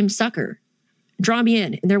the prime sucker. Draw me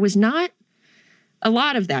in. And there was not a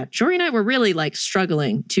lot of that. Jory and I were really like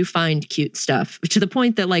struggling to find cute stuff, to the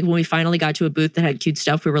point that like when we finally got to a booth that had cute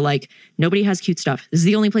stuff, we were like, nobody has cute stuff. This is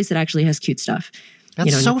the only place that actually has cute stuff.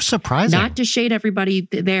 That's so surprising. Not to shade everybody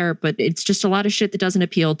there, but it's just a lot of shit that doesn't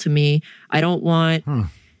appeal to me. I don't want,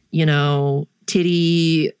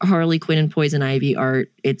 titty Harley Quinn and Poison Ivy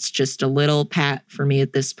art. It's just a little pat for me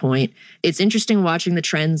at this point. It's interesting watching the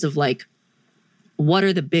trends of like, what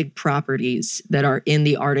are the big properties that are in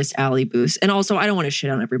the artist alley booths? And also, I don't want to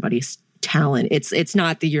shit on everybody's talent. It's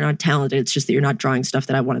not that you're not talented. It's just that you're not drawing stuff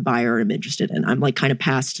that I want to buy or am interested in. I'm like kind of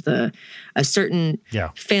past a certain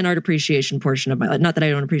fan art appreciation portion of my life. Not that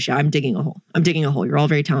I don't appreciate. I'm digging a hole. You're all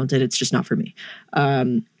very talented. It's just not for me.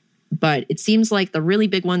 But it seems like the really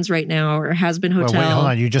big ones right now are Has Been Hotel. Well, wait, hold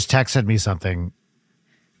on. You just texted me something.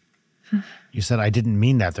 You said I didn't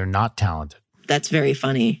mean that. They're not talented. That's very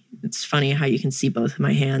funny. It's funny how you can see both of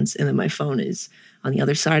my hands and then my phone is on the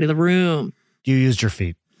other side of the room. You used your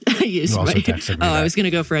feet. I used I was going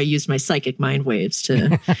to go for I used my psychic mind waves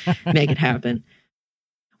to make it happen.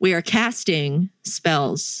 We are casting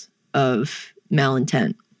spells of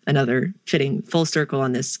malintent. Another fitting full circle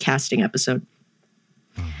on this casting episode.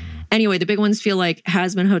 Anyway, the big ones feel like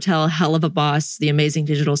Has Been Hotel, Hell of a Boss, The Amazing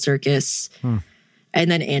Digital Circus, and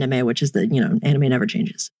then anime, which is anime never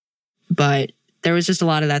changes. But there was just a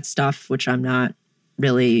lot of that stuff, which I'm not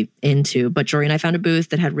really into. But Jory and I found a booth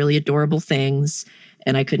that had really adorable things,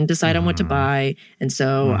 and I couldn't decide on what to buy. And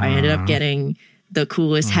so I ended up getting the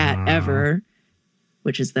coolest hat ever,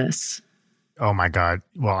 which is this. Oh my God.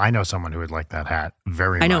 Well, I know someone who would like that hat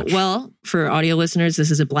very much. I know. Well, for audio listeners,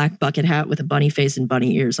 this is a black bucket hat with a bunny face and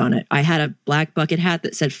bunny ears on it. I had a black bucket hat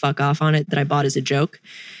that said fuck off on it that I bought as a joke.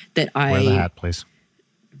 Wear the hat, please.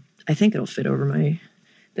 I think it'll fit over my...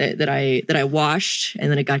 That I washed and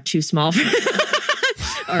then it got too small for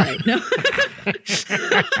all right, no.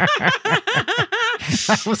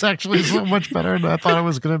 That was actually so much better than I thought it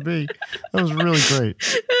was going to be. That was really great.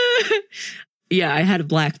 Yeah, I had a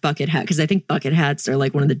black bucket hat because I think bucket hats are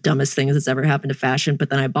like one of the dumbest things that's ever happened to fashion. But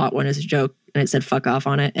then I bought one as a joke and it said fuck off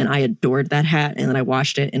on it. And I adored that hat. And then I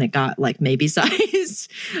washed it and it got like maybe size,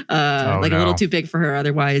 a little too big for her.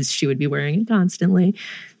 Otherwise, she would be wearing it constantly.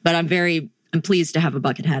 But I'm pleased to have a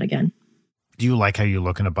bucket hat again. Do you like how you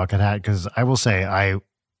look in a bucket hat? Because I will say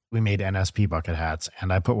we made NSP bucket hats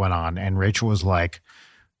and I put one on and Rachel was like,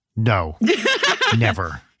 no,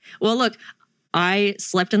 never. Well, look, I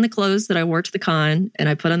slept in the clothes that I wore to the con and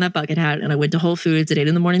I put on that bucket hat and I went to Whole Foods at 8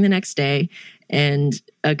 a.m. the next day. And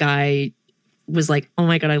a guy was like, oh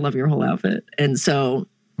my God, I love your whole outfit. And so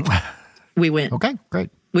we went. Okay, great.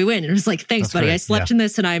 We went. And it was like, thanks, That's buddy. great. I slept in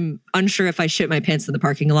this and I'm unsure if I shit my pants in the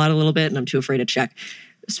parking lot a little bit and I'm too afraid to check.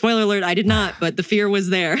 Spoiler alert, I did not, but the fear was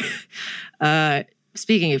there.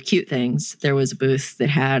 Speaking of cute things, there was a booth that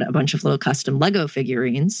had a bunch of little custom Lego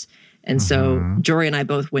figurines. And so Jory and I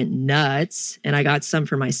both went nuts, and I got some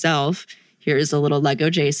for myself. Here's a little Lego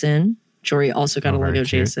Jason. Jory also got a Lego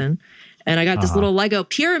Jason. And I got this little Lego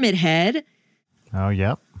Pyramid Head. Oh,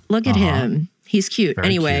 yep. Look at him. He's cute. Very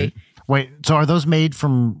anyway. Cute. Wait, so are those made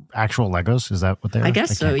from actual Legos? Is that what they are? I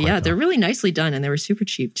guess so, yeah. They're really nicely done, and they were super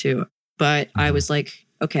cheap, too. But I was like,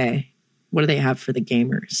 okay, what do they have for the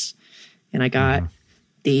gamers? And I got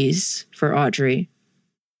these for Audrey.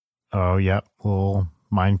 Oh, yep. Little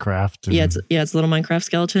Minecraft. Yeah, it's a little Minecraft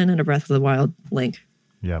skeleton and a Breath of the Wild Link.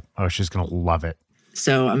 Yep. Oh, she's going to love it.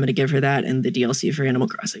 So I'm going to give her that and the DLC for Animal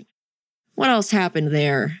Crossing. What else happened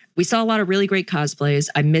there? We saw a lot of really great cosplays.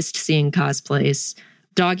 I missed seeing cosplays.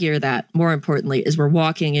 Dog ear that, more importantly, is we're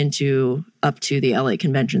walking up to the LA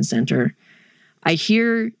Convention Center. I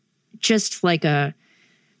hear just like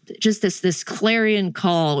this clarion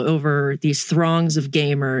call over these throngs of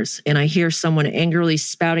gamers, and I hear someone angrily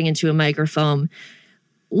spouting into a microphone,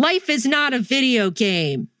 "Life is not a video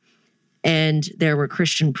game." And there were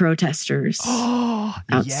Christian protesters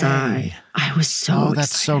outside. Yay. I was so excited.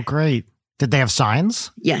 That's so great. Did they have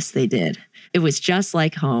signs? Yes, they did. It was just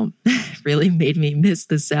like home. Really made me miss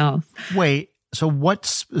the South. Wait, so what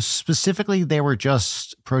specifically? They were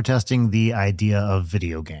just protesting the idea of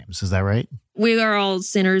video games. Is that right? We are all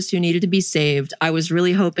sinners who needed to be saved. I was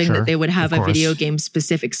really hoping that they would have a video game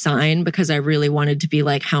specific sign, because I really wanted to be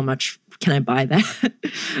like, how much can I buy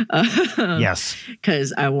that? Yes.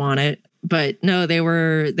 Because I want it. But no, they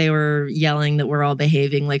were yelling that we're all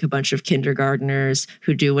behaving like a bunch of kindergartners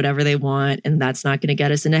who do whatever they want, and that's not going to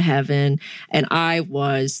get us into heaven. And I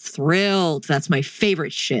was thrilled. That's my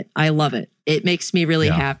favorite shit. I love it. It makes me really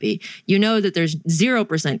happy. You know that there's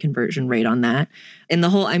 0% conversion rate on that. And the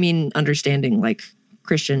whole, understanding like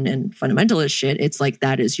Christian and fundamentalist shit, it's like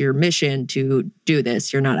that is your mission to do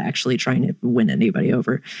this. You're not actually trying to win anybody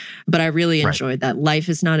over. But I really enjoyed that. Life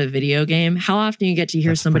is not a video game. How often you get to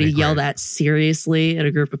hear somebody yell that seriously at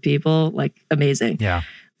a group of people? Like, amazing. Yeah.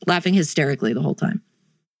 Laughing hysterically the whole time.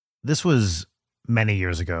 This was many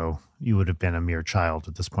years ago. You would have been a mere child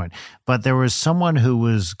at this point. But there was someone who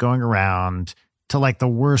was going around to like the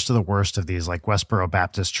worst of these, like Westboro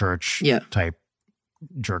Baptist Church type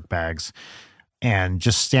jerk bags, and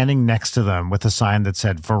just standing next to them with a sign that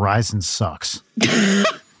said Verizon sucks,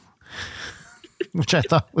 which I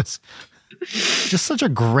thought was just such a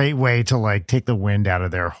great way to like take the wind out of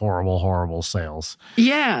their horrible, horrible sales.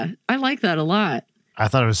 Yeah, I like that a lot. I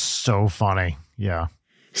thought it was so funny. Yeah.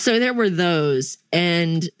 So there were those,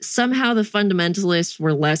 and somehow the fundamentalists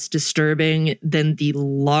were less disturbing than the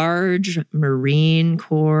large Marine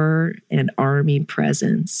Corps and Army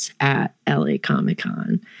presence at LA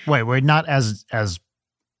Comic-Con. Wait, not as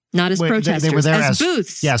protesters, they were there as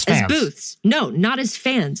booths. Yeah, as fans. As booths. No, not as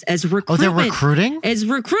fans, as recruitment. Oh, they're recruiting? As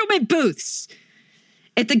recruitment booths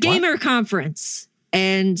at the Gamer Conference.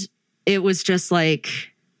 And it was just like,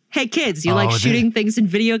 hey kids, you like shooting things in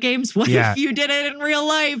video games? What if you did it in real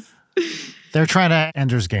life? They're trying to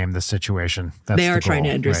Ender's Game the situation. They are trying to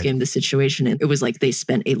Ender's Game the situation. And it was like they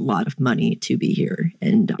spent a lot of money to be here.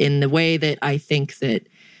 And in the way that I think that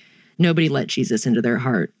nobody let Jesus into their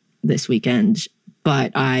heart this weekend,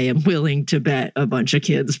 but I am willing to bet a bunch of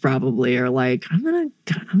kids probably are like, I'm gonna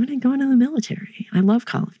go into the military. I love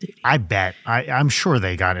Call of Duty. I bet. I'm sure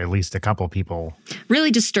they got at least a couple people.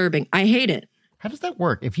 Really disturbing. I hate it. How does that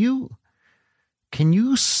work? Can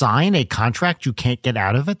you sign a contract you can't get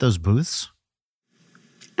out of at those booths?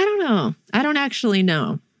 I don't know. I don't actually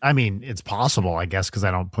know. I mean, it's possible, I guess, because I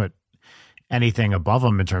don't put anything above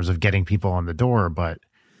them in terms of getting people on the door, but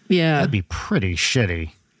that'd be pretty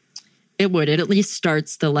shitty. It would. It at least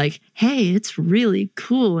starts the like, hey, it's really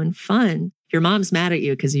cool and fun. Your mom's mad at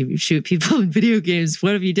you because you shoot people in video games.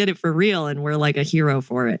 What if you did it for real and we're like a hero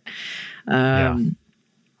for it? Oh,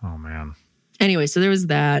 man. Anyway, so there was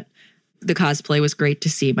that. The cosplay was great to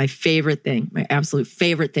see. My absolute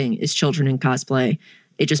favorite thing is children in cosplay.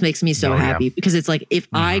 It just makes me so happy because it's like if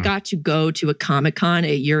I got to go to a Comic-Con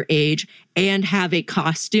at your age and have a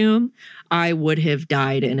costume, I would have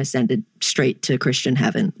died and ascended straight to Christian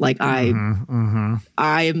heaven. Like I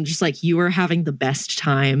am just like, you are having the best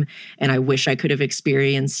time. And I wish I could have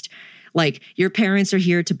experienced, like, your parents are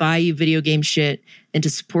here to buy you video game shit and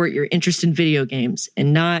to support your interest in video games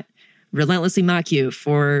and not relentlessly mock you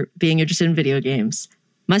for being interested in video games.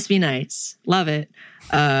 Must be nice. Love it.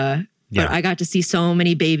 But I got to see so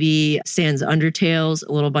many baby Sans Undertales,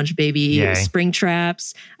 a little bunch of baby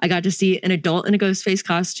Springtraps. I got to see an adult in a Ghostface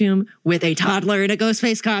costume with a toddler in a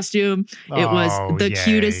Ghostface costume. It was the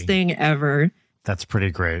cutest thing ever. That's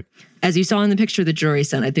pretty great. As you saw in the picture the jury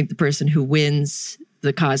sent, I think the person who wins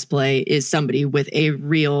the cosplay is somebody with a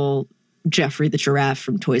real Jeffrey the Giraffe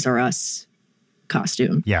from Toys R Us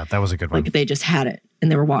costume. Yeah, that was a good one. Like they just had it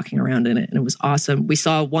and they were walking around in it and it was awesome. We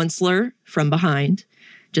saw Onceler from behind.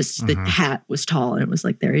 Just the hat was tall and it was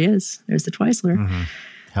like, there he is. There's the Twizzler. Mm-hmm.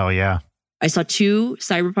 Hell yeah. I saw 2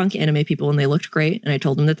 cyberpunk anime people and they looked great. And I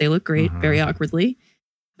told them that they looked great, very awkwardly.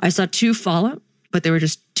 I saw 2 Fallout, but they were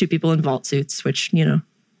just 2 people in vault suits, which, you know,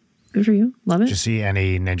 good for you. Love it. Did you see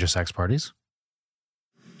any ninja sex parties?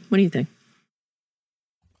 What do you think?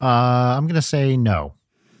 I'm going to say no.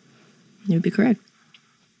 You'd be correct.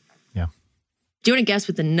 Yeah. Do you want to guess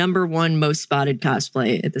what the number 1 most spotted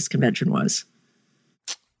cosplay at this convention was?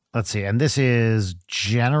 Let's see. And this is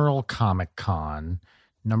General Comic Con.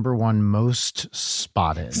 Number 1 most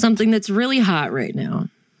spotted. Something that's really hot right now.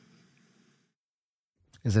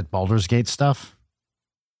 Is it Baldur's Gate stuff?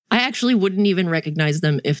 I actually wouldn't even recognize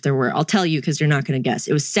them if there were. I'll tell you because you're not going to guess.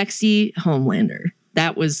 It was Sexy Homelander.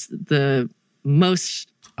 That was the most.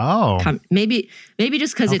 Oh. Maybe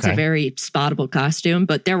just because it's a very spottable costume,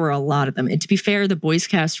 but there were a lot of them. And to be fair, the Boys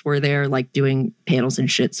Cast were there like doing panels and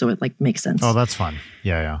shit, so it like makes sense. Oh, that's fun.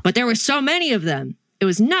 Yeah. But there were so many of them. It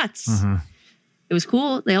was nuts. Mm-hmm. It was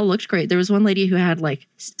cool. They all looked great. There was one lady who had like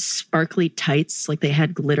sparkly tights, like they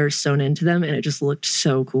had glitter sewn into them, and it just looked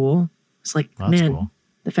so cool. It's like, man, cool.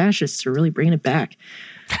 The fascists are really bringing it back.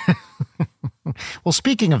 Well,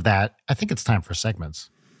 speaking of that, I think it's time for segments.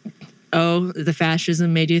 Oh, the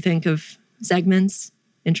fascism made you think of segments?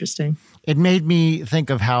 Interesting. It made me think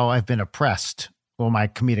of how I've been oppressed. Well, my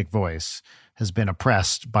comedic voice has been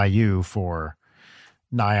oppressed by you for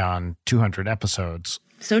nigh on 200 episodes.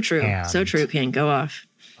 So true. So true, Ken. Go off.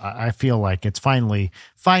 I feel like it's finally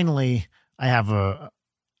I have a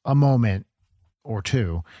moment or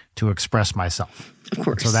two to express myself. Of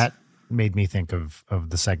course. So that made me think of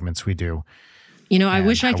the segments we do. You know, I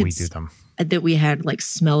wish I could do them. That we had like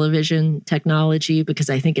smell-o-vision technology because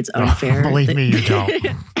I think it's unfair. Believe me, you don't. I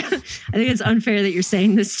think it's unfair that you're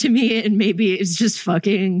saying this to me and maybe it's just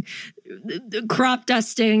fucking crop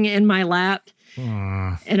dusting in my lap.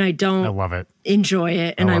 And I love it. Enjoy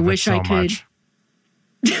it. And I wish I could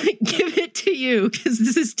give it to you because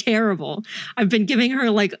this is terrible. I've been giving her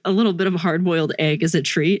like a little bit of a hard-boiled egg as a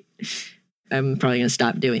treat. I'm probably going to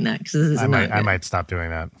stop doing that because this is I might stop doing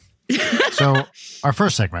that. So our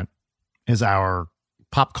first segment is our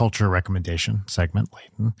pop culture recommendation segment,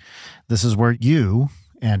 Layton. This is where you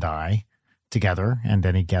and I together and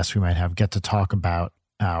any guests we might have get to talk about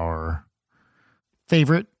our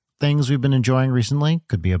favorite things we've been enjoying recently.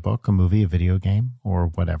 Could be a book, a movie, a video game, or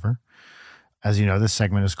whatever. As you know, this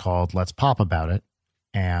segment is called Let's Pop About It.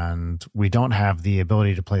 And we don't have the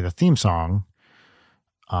ability to play the theme song,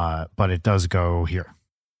 but it does go here.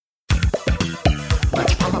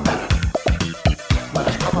 Let's pop about it.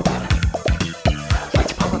 Let's pop about it.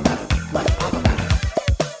 Let's pop about it. Let's pop about it.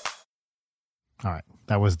 All right.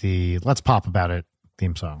 That was the Let's Pop About It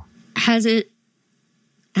theme song. Has it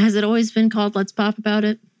always been called Let's Pop About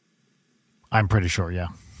It? I'm pretty sure, yeah.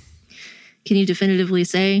 Can you definitively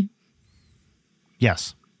say?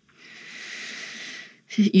 Yes.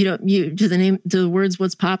 Do the words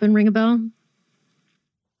 "What's Poppin'" ring a bell?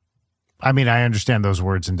 I mean, I understand those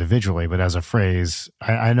words individually, but as a phrase,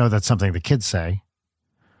 I know that's something the kids say.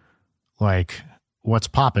 Like, "What's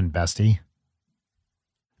poppin', bestie?"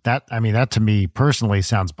 That to me personally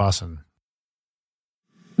sounds bussin'.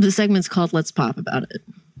 The segment's called "Let's Pop About It."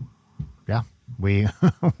 Yeah, we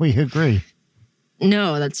agree.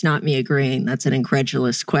 No, that's not me agreeing. That's an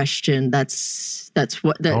incredulous question. It's a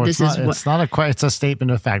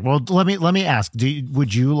statement of fact. Well, let me ask.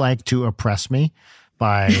 Would you like to oppress me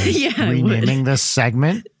by renaming this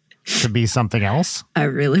segment to be something else? I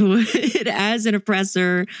really would. As an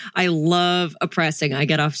oppressor, I love oppressing. I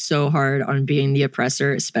get off so hard on being the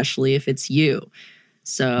oppressor, especially if it's you.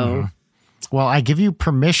 So, well, I give you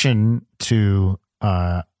permission to.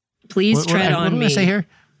 Please tread on me. What did I say here?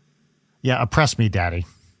 Yeah, oppress me, daddy.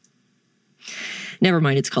 Never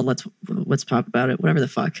mind. It's called Let's Pop About It. Whatever the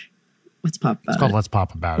fuck. Let's Pop About It. It's called Let's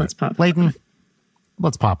Pop About It. Let's pop. Layton,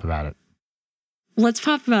 let's pop about it. Let's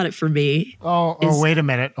Pop About It for me. Wait a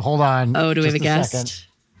minute. Hold on. Oh, do we have a guest?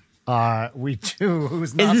 Second. We do.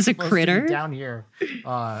 Who's not Is this a critter? Down here. Show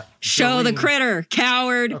Jolene. The critter.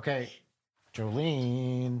 Coward. Okay.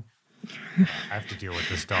 Jolene. I have to deal with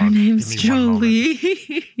this dog. Her name's Jolie. Come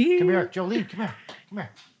here, Jolene. Come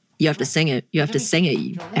here. You have to sing it. You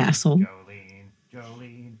Jolene. Asshole.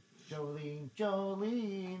 Jolene.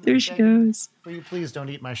 There she goes. Will you please don't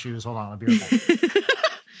eat my shoes? Hold on, I'll be right back.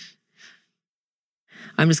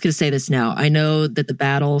 I'm just going to say this now. I know that the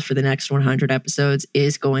battle for the next 100 episodes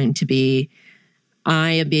is going to be,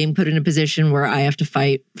 I am being put in a position where I have to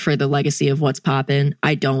fight for the legacy of What's Poppin'.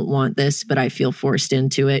 I don't want this, but I feel forced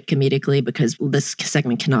into it comedically because this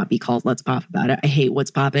segment cannot be called Let's Pop About It. I hate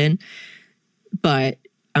What's Poppin', but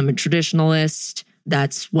I'm a traditionalist.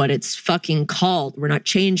 That's what it's fucking called. We're not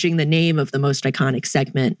changing the name of the most iconic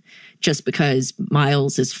segment just because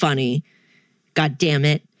Miles is funny. God damn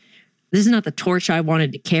it. This is not the torch I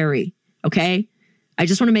wanted to carry, okay? I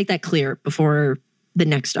just want to make that clear before the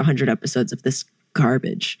next 100 episodes of this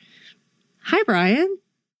garbage. Hi, Brian.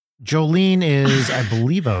 Jolene is, I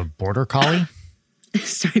believe, a border collie.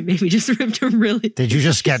 Sorry, maybe just ripped a really... Did you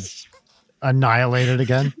just get annihilated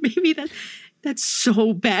again? Maybe that's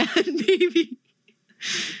so bad, maybe.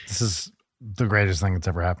 This is the greatest thing that's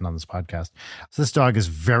ever happened on this podcast. So this dog is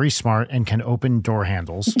very smart and can open door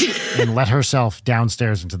handles and let herself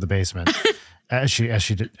downstairs into the basement as she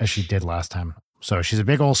did last time. So she's a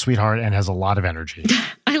big old sweetheart and has a lot of energy.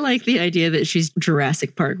 I like the idea that she's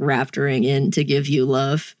Jurassic Park raptoring in to give you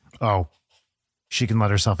love. Oh, she can let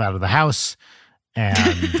herself out of the house.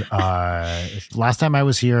 And last time I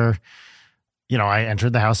was here, I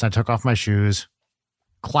entered the house and I took off my shoes.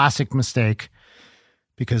 Classic mistake.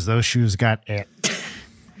 Because those shoes got it.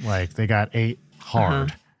 Like, they got ate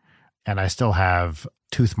hard. And I still have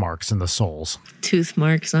tooth marks in the soles. Tooth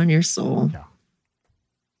marks on your sole. Yeah.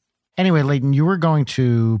 Anyway, Leighton, you were going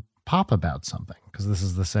to pop about something. Because this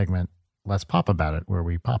is the segment, Let's Pop About It, where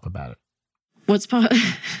we pop about it. What's pop?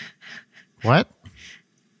 What?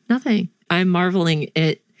 Nothing. I'm marveling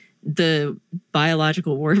at the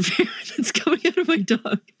biological warfare that's coming out of my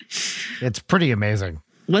dog. It's pretty amazing.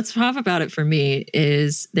 What's pop about it for me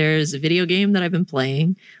is there's a video game that I've been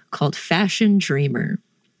playing called Fashion Dreamer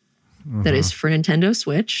that is for Nintendo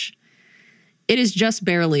Switch. It is just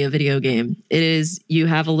barely a video game. It is, you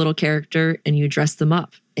have a little character and you dress them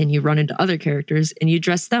up and you run into other characters and you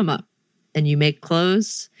dress them up and you make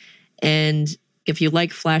clothes. And if you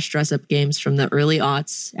like Flash dress-up games from the early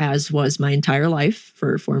aughts, as was my entire life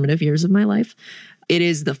for formative years of my life, it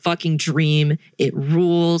is the fucking dream. It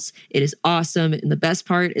rules. It is awesome. And the best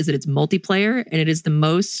part is that it's multiplayer and it is the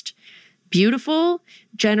most beautiful,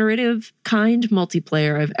 generative, kind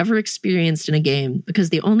multiplayer I've ever experienced in a game, because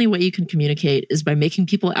the only way you can communicate is by making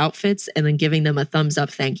people outfits and then giving them a thumbs up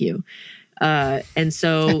thank you. And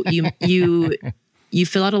so you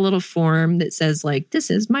fill out a little form that says, like, this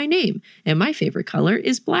is my name and my favorite color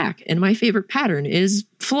is black and my favorite pattern is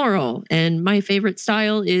floral and my favorite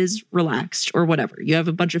style is relaxed or whatever. You have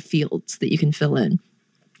a bunch of fields that you can fill in.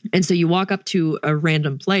 And so you walk up to a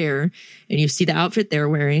random player and you see the outfit they're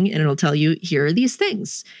wearing and it'll tell you, here are these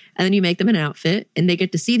things. And then you make them an outfit and they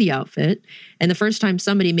get to see the outfit. And the first time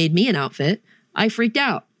somebody made me an outfit, I freaked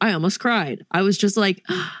out. I almost cried. I was just like,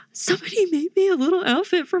 somebody made me a little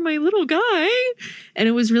outfit for my little guy. And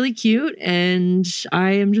it was really cute. And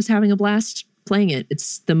I am just having a blast playing it.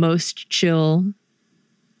 It's the most chill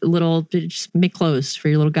little, just make clothes for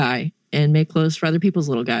your little guy and make clothes for other people's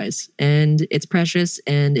little guys. And it's precious.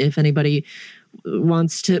 And if anybody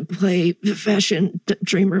wants to play Fashion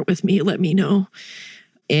Dreamer with me, let me know.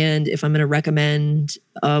 And if I'm going to recommend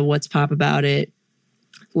What's Pop About It,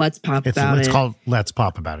 Let's Pop About It. It's called Let's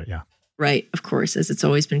Pop About It, yeah. Right, of course, as it's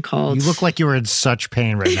always been called. You look like you were in such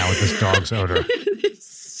pain right now with this dog's odor.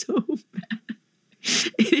 It's so bad.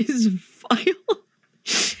 It is vile.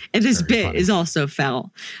 And this bit funny. Is also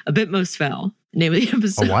foul. A bit most foul. Name of the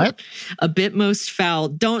episode. A what? A bit most foul.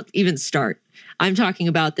 Don't even start. I'm talking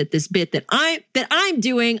about this bit that I'm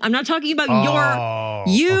doing. I'm not talking about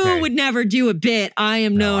you would never do a bit. I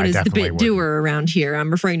am known as the bit doer around here. I'm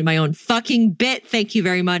referring to my own fucking bit. Thank you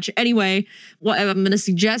very much. Anyway, I'm going to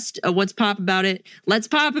suggest What's Pop About It. Let's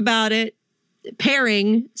pop about it.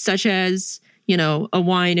 Pairing such as, a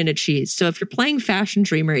wine and a cheese. So if you're playing Fashion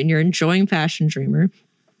Dreamer and you're enjoying Fashion Dreamer,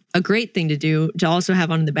 a great thing to do to also have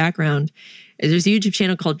on in the background is there's a YouTube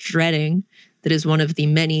channel called Dreading that is one of the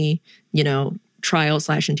many,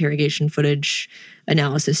 trial/interrogation footage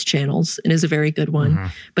analysis channels and is a very good one. Mm-hmm.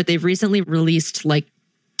 But they've recently released like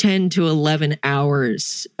 10 to 11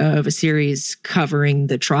 hours of a series covering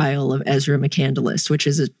the trial of Ezra McCandless, which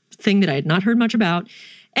is a thing that I had not heard much about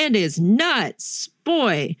and is nuts.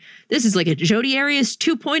 Boy, this is like a Jodi Arias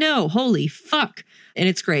 2.0. Holy fuck. And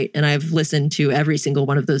it's great. And I've listened to every single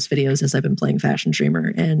one of those videos as I've been playing Fashion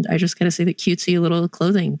Dreamer. And I just got to say that cutesy little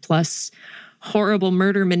clothing plus horrible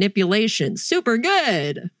murder manipulation. Super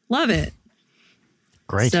good. Love it.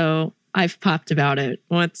 Great. So I've popped about it.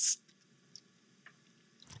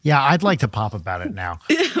 Yeah, I'd like to pop about it now.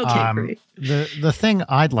 Okay, great. The thing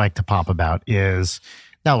I'd like to pop about is,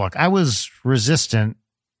 now look, I was resistant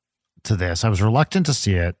to this. I was reluctant to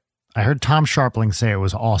see it. I heard Tom Sharpling say it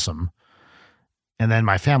was awesome. And then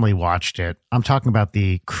my family watched it. I'm talking about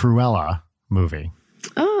the Cruella movie.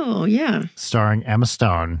 Oh, yeah. Starring Emma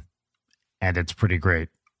Stone. And it's pretty great.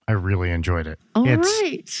 I really enjoyed it.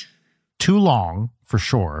 It's too long, for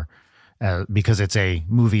sure, because it's a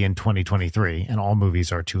movie in 2023, and all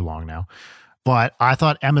movies are too long now. But I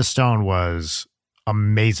thought Emma Stone was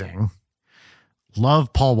amazing.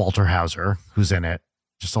 Love Paul Walter Hauser, who's in it.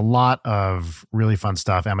 Just a lot of really fun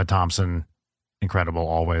stuff. Emma Thompson, incredible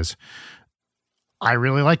always. I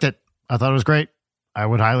really liked it. I thought it was great. I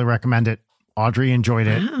would highly recommend it. Audrey enjoyed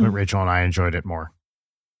it, but Rachel and I enjoyed it more.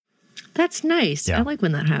 That's nice. Yeah. I like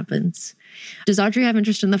when that happens. Does Audrey have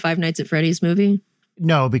interest in the Five Nights at Freddy's movie?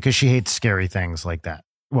 No, because she hates scary things like that.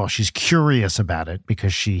 Well, she's curious about it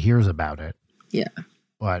because she hears about it. Yeah.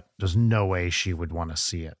 But there's no way she would want to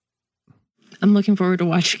see it. I'm looking forward to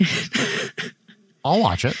watching it. I'll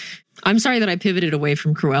watch it. I'm sorry that I pivoted away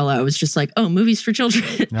from Cruella. I was just like, oh, movies for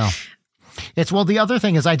children. No. Well, the other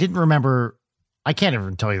thing is I didn't remember, I can't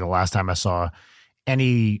even tell you the last time I saw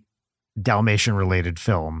any Dalmatian related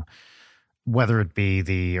film, whether it be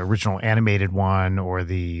the original animated one or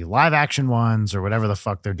the live action ones or whatever the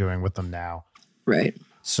fuck they're doing with them now. Right.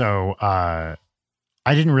 So I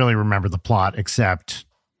didn't really remember the plot except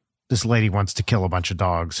this lady wants to kill a bunch of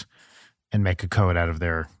dogs and make a coat out of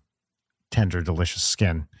their tender, delicious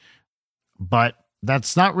skin. But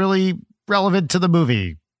that's not really relevant to the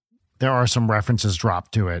movie. There are some references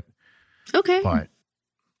dropped to it. Okay. But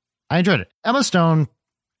I enjoyed it. Emma Stone,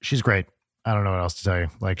 she's great. I don't know what else to tell you.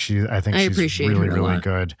 I think she's really, really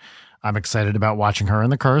good. I'm excited about watching her in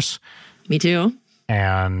The Curse. Me too.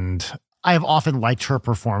 And I have often liked her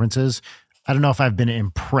performances. I don't know if I've been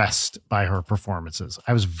impressed by her performances.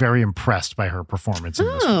 I was very impressed by her performance in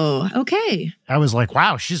this one. Okay. I was like,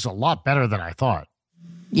 wow, she's a lot better than I thought.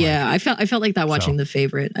 Yeah, I felt like that watching The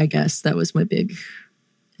Favorite, I guess. That was my big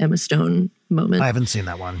Emma Stone moment. I haven't seen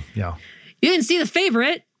that one. Yeah. You didn't see The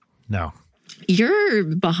Favorite? No. You're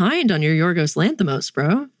behind on your Yorgos Lanthimos,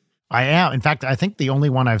 bro. I am. In fact, I think the only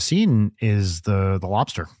one I've seen is the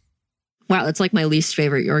Lobster. Wow, that's like my least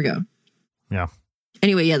favorite Yorgo. Yeah.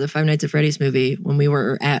 Anyway, yeah, the Five Nights at Freddy's movie, when we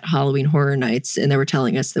were at Halloween Horror Nights and they were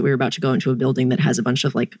telling us that we were about to go into a building that has a bunch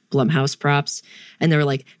of like Blumhouse props. And they were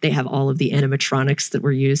like, they have all of the animatronics that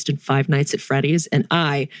were used in Five Nights at Freddy's. And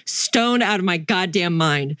I, stoned out of my goddamn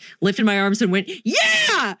mind, lifted my arms and went,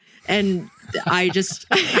 yeah! And I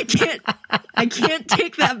can't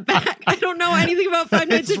take that back. I don't know anything about Five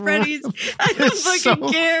Nights at Freddy's. I don't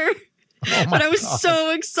fucking care. But I was so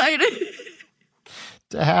excited.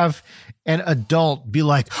 To have an adult be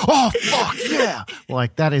like, oh, fuck, yeah.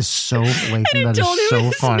 Like, that is so blatant. That is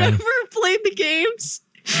so funny. Never played the games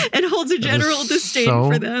and holds a general disdain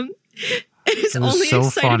for them. Is only so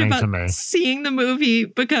excited about seeing the movie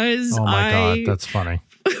because oh my God, that's funny.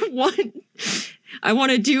 I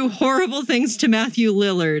want to do horrible things to Matthew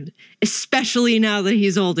Lillard, especially now that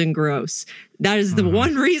he's old and gross. That is the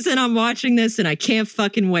one reason I'm watching this, and I can't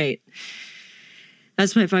fucking wait.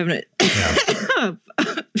 That's my 5 minutes. Yeah.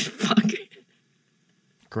 Fuck.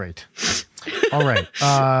 Great. All right.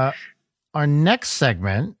 Our next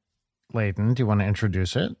segment, Layton, do you want to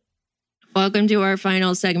introduce it? Welcome to our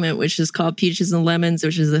final segment, which is called Peaches and Lemons,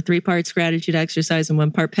 which is a 3-part gratitude exercise and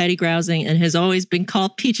 1 part petty grousing, and has always been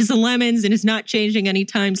called Peaches and Lemons and is not changing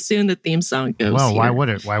anytime soon. The theme song goes Well, here. why would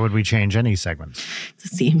it? Why would we change any segments? The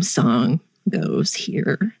theme song goes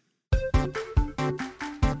here.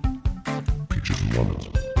 Peaches and Lemons.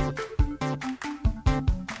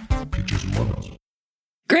 Peaches and Lemons.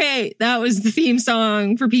 Great. That was the theme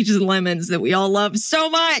song for Peaches and Lemons that we all love so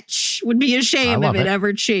much. Would be a shame if it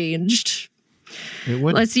ever changed. It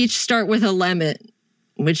would. Let's each start with a lemon,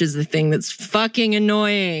 which is the thing that's fucking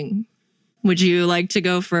annoying. Would you like to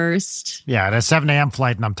go first? Yeah, at a 7 a.m.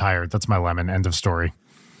 flight and I'm tired. That's my lemon. End of story.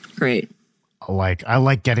 Great. I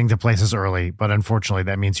like getting to places early, but unfortunately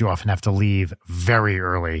that means you often have to leave very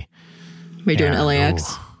early. We're doing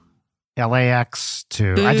LAX. LAX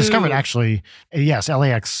too. I discovered actually, yes,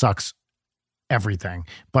 LAX sucks everything.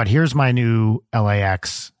 But here's my new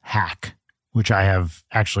LAX hack, which I have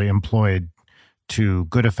actually employed to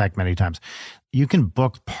good effect many times. You can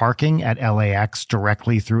book parking at LAX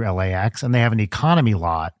directly through LAX, and they have an economy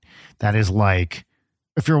lot that is like,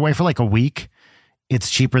 if you're away for like a week, it's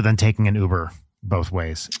cheaper than taking an Uber both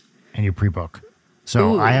ways, and you pre-book.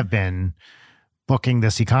 So I have been booking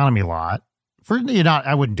this economy lot for,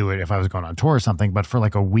 I wouldn't do it if I was going on tour or something, but for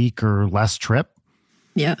like a week or less trip.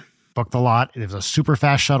 Yeah. Book the lot. There's a super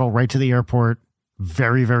fast shuttle right to the airport.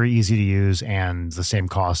 Very, very easy to use and the same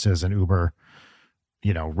cost as an Uber,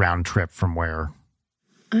 round trip from where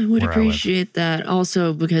I would where appreciate that.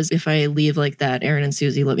 Also, because if I leave like that, Aaron and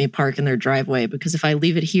Susie let me park in their driveway. Because if I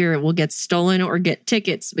leave it here, it will get stolen or get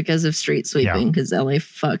tickets because of street sweeping. Because LA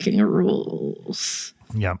fucking rules.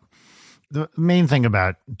 Yep. The main thing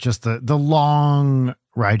about just the long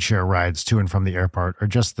rideshare rides to and from the airport are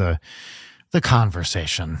just the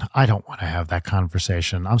conversation. I don't want to have that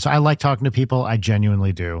conversation. I'm sorry. I like talking to people. I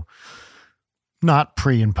genuinely do. Not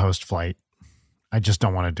pre and post flight. I just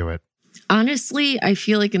don't want to do it. Honestly, I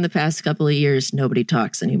feel like in the past couple of years, nobody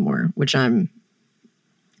talks anymore, which I'm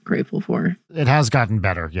grateful for. It has gotten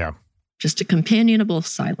better. Yeah. Just a companionable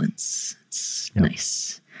silence. It's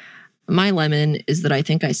nice. My lemon is that I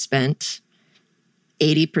think I spent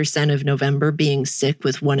 80% of November being sick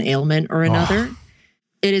with one ailment or another.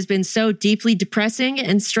 It has been so deeply depressing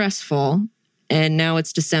and stressful. And now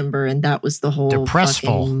it's December, and that was the whole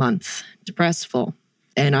fucking month. Depressful.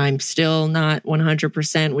 And I'm still not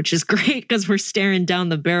 100%, which is great because we're staring down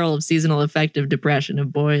the barrel of seasonal affective depression.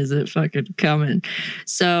 And boy, is it fucking coming.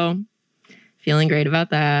 So, feeling great about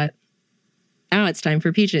that. Now it's time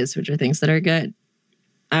for peaches, which are things that are good.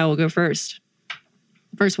 I will go first.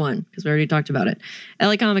 First one, because we already talked about it.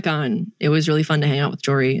 LA Comic Con. It was really fun to hang out with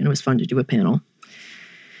Jory, and it was fun to do a panel.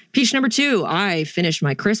 Peach number 2, I finished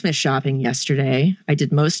my Christmas shopping yesterday. I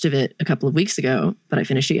did most of it a couple of weeks ago, but I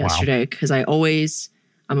finished it yesterday because I'm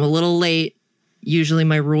a little late. Usually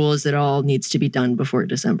my rule is that it all needs to be done before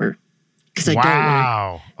December. Because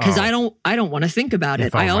I don't want to think about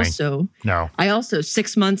it. I also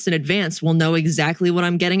 6 months in advance will know exactly what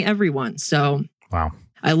I'm getting everyone. So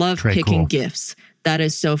I love picking gifts. That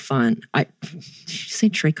is so fun. Did you say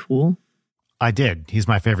Trey Cool? I did. He's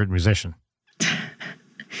my favorite musician.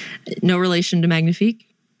 No relation to Magnifique?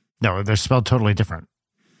 No, they're spelled totally different.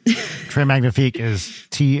 Trey Magnifique is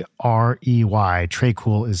Trey. Trey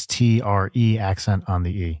Cool is TRE, accent on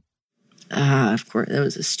the E. Of course. That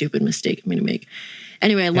was a stupid mistake of me to make.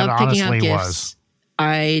 Anyway, I love picking out gifts.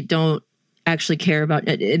 I don't actually care about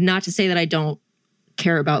it. Not to say that I don't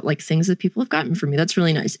care about like things that people have gotten for me. That's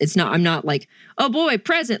really nice. I'm not like, oh boy,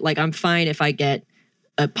 present. Like I'm fine if I get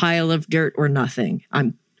a pile of dirt or nothing.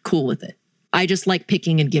 I'm cool with it. I just like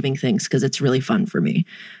picking and giving things because it's really fun for me.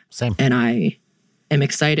 Same. And I am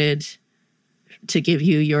excited to give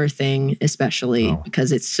you your thing, especially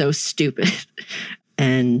because it's so stupid.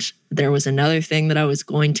 And there was another thing that I was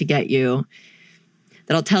going to get you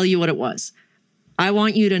that I'll tell you what it was. I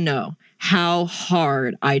want you to know how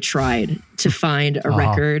hard I tried to find a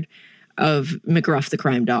record of McGruff the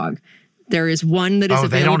Crime Dog. There is one that is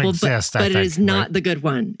available, they don't exist, but it is not the good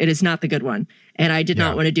one. It is not the good one. And I did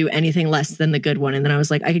not want to do anything less than the good one. And then I was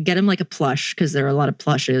like, I could get him like a plush because there are a lot of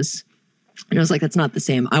plushes. And I was like, that's not the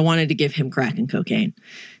same. I wanted to give him crack and cococaine.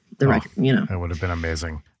 The record, It would have been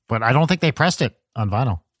amazing. But I don't think they pressed it on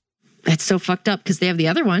vinyl. That's so fucked up because they have the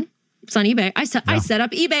other one. It's on eBay. I set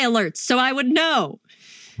up eBay alerts so I would know.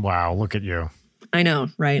 Wow, look at you. I know,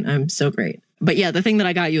 right? I'm so great. But yeah, the thing that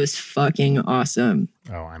I got you is fucking awesome.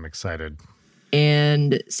 Oh, I'm excited.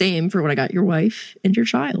 And same for what I got your wife and your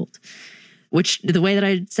child, which the way that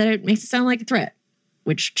I said it makes it sound like a threat,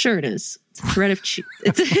 which sure it is. It's a threat of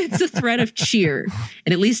it's a threat of cheer.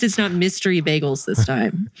 And at least it's not mystery bagels this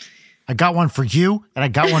time. I got one for you, and I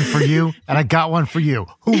got one for you, and I got one for you.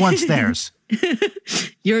 Who wants theirs?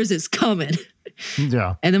 Yours is coming.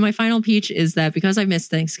 Yeah. And then my final peach is that because I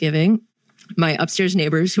missed Thanksgiving, my upstairs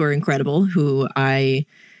neighbors who are incredible, who I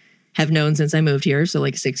have known since I moved here, so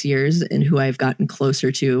like 6 years, and who I've gotten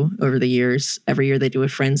closer to over the years. Every year they do a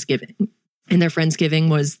Friendsgiving. And their Friendsgiving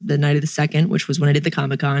was the night of the 2nd, which was when I did the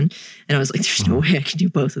Comic-Con. And I was like, there's no way I can do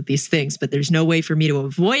both of these things, but there's no way for me to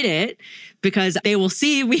avoid it because they will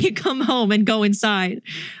see me come home and go inside.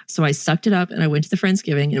 So I sucked it up and I went to the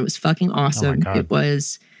Friendsgiving and it was fucking awesome. It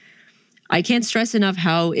was... I can't stress enough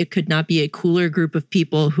how it could not be a cooler group of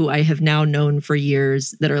people who I have now known for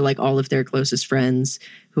years that are like all of their closest friends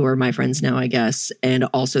who are my friends now, I guess. And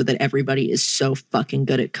also that everybody is so fucking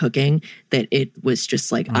good at cooking that it was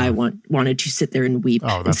just like I wanted to sit there and weep.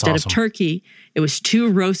 Instead of turkey, it was 2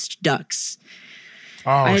 roast ducks.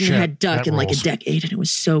 I hadn't had duck in like a decade and it was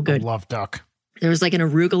so good. I love duck. There was like an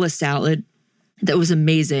arugula salad that was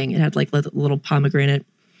amazing. It had like little pomegranate.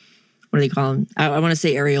 What do they call them? I want to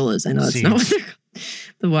say areolas. I know that's not what they're called.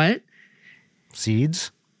 The what?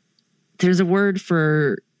 Seeds? There's a word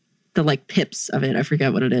for the like pips of it. I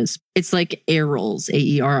forget what it is. It's like aerils,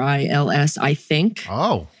 AERILS, I think.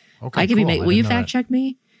 Oh, okay. I could be will you fact check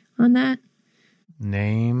me on that?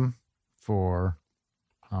 Name for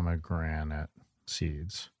pomegranate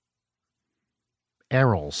seeds.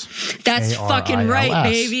 Aerils. That's fucking right,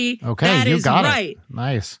 baby. Okay, that you is got right. It.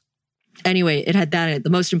 Nice. Anyway, it had that in it. The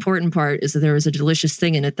most important part is that there was a delicious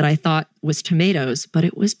thing in it that I thought was tomatoes, but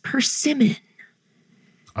it was persimmon.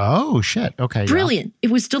 Oh, shit. Okay. Brilliant. Yeah.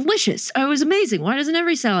 It was delicious. Oh, it was amazing. Why doesn't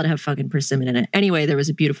every salad have fucking persimmon in it? Anyway, there was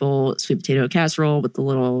a beautiful sweet potato casserole with the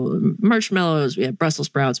little marshmallows. We had Brussels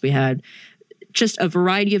sprouts. We had just a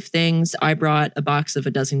variety of things. I brought a box of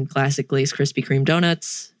a dozen classic Lay's Krispy Kreme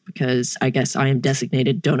donuts because I guess I am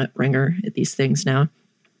designated donut bringer at these things now.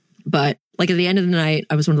 But like at the end of the night,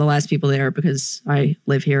 I was one of the last people there because I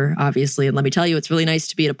live here, obviously. And let me tell you, it's really nice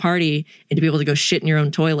to be at a party and to be able to go shit in your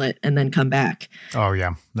own toilet and then come back. Oh,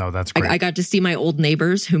 yeah. No, that's great. I got to see my old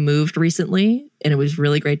neighbors who moved recently, and it was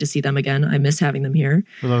really great to see them again. I miss having them here.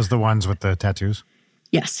 Were those the ones with the tattoos?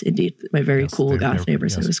 Yes, indeed. My very cool goth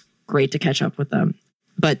neighbors. Yes. It was great to catch up with them.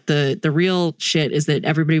 But the real shit is that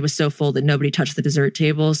everybody was so full that nobody touched the dessert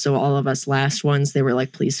table. So all of us last ones, they were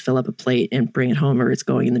like, please fill up a plate and bring it home or it's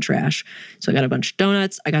going in the trash. So I got a bunch of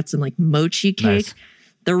donuts. I got some like mochi cake. Nice.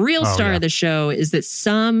 The real star of the show is that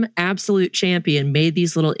some absolute champion made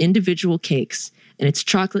these little individual cakes, and it's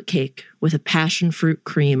chocolate cake with a passion fruit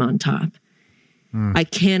cream on top. I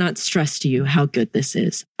cannot stress to you how good this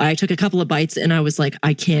is. I took a couple of bites and I was like,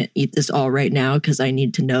 I can't eat this all right now because I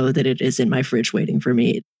need to know that it is in my fridge waiting for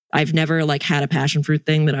me. I've never like had a passion fruit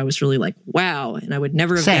thing that I was really like, wow. And I would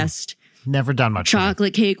never have guessed. Never done much.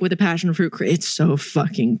 Chocolate cake with a passion fruit cream. It's so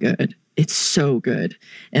fucking good. It's so good.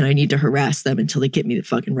 And I need to harass them until they get me the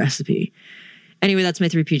fucking recipe. Anyway, that's my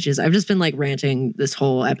 3 peaches. I've just been like ranting this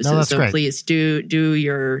whole episode. No, so great. Please do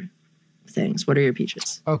your things. What are your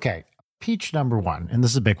peaches? Okay. Peach number 1, and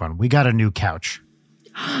this is a big one. We got a new couch.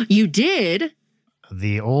 You did?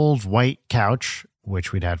 The old white couch,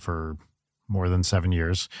 which we'd had for more than 7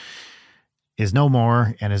 years, is no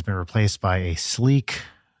more and has been replaced by a sleek,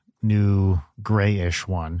 new, grayish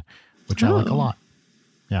one, which I like a lot.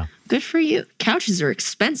 Yeah. Good for you. Couches are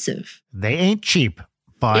expensive. They ain't cheap,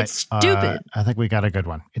 but it's stupid. I think we got a good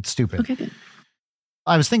one. It's stupid. Okay, good.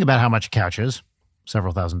 I was thinking about how much a couch is.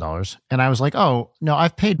 Several $1,000s. And I was like, oh, no,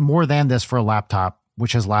 I've paid more than this for a laptop,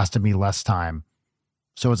 which has lasted me less time.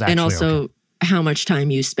 So it's actually and also okay. How much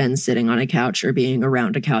time you spend sitting on a couch or being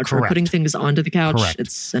around a couch or putting things onto the couch. Correct.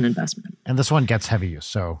 It's an investment. And this one gets heavy use.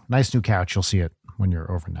 So nice new couch. You'll see it when you're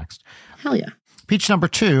over next. Hell yeah. Peach number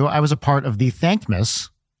 2, I was a part of the Thankmas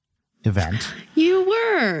event. You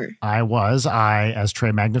were. I was. I, as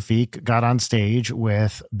Trey Magnifique, got on stage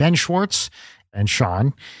with Ben Schwartz and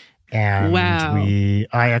Sean. And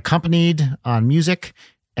I accompanied on music,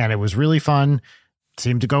 and it was really fun.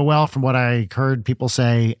 Seemed to go well from what I heard people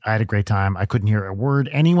say. I had a great time. I couldn't hear a word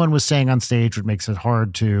anyone was saying on stage, which makes it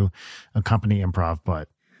hard to accompany improv, but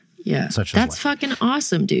yeah, that's fucking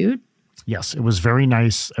awesome, dude. Yes, it was very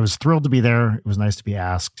nice. I was thrilled to be there. It was nice to be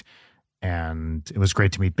asked, and it was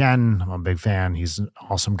great to meet Ben. I'm a big fan. He's an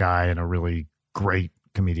awesome guy and a really great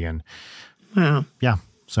comedian. Wow. Yeah.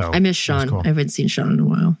 So I miss Sean. Cool. I haven't seen Sean in a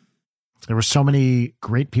while. There were so many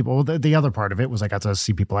great people. The other part of it was I got to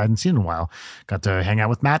see people I hadn't seen in a while. Got to hang out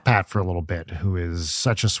with Matt Pat for a little bit, who is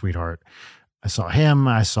such a sweetheart. I saw him.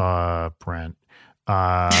 I saw Brent.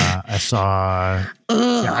 I saw,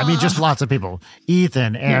 just lots of people.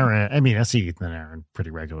 Ethan, Aaron. Yeah. I mean, I see Ethan and Aaron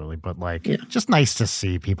pretty regularly, but just nice to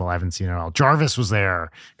see people I haven't seen at all. Jarvis was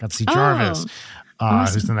there. Got to see Jarvis,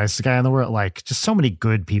 awesome. Who's the nicest guy in the world. Like, just so many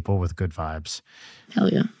good people with good vibes. Hell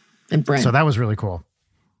yeah. And Brent. So that was really cool.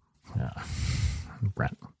 Yeah,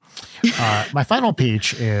 Brent. My final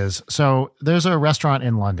peach is, so there's a restaurant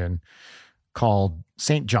in London called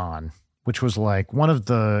St. John, which was like one of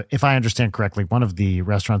the, if I understand correctly, one of the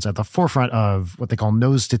restaurants at the forefront of what they call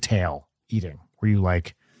nose to tail eating, where you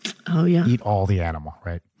eat all the animal,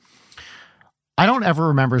 right? I don't ever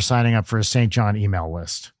remember signing up for a St. John email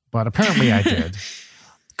list, but apparently I did.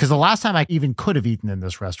 Because the last time I even could have eaten in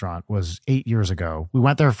this restaurant was 8 years ago. We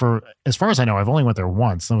went there for, as far as I know, I've only went there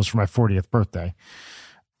once. That was for my 40th birthday.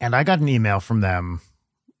 And I got an email from them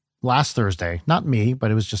last Thursday. Not me, but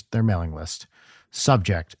it was just their mailing list.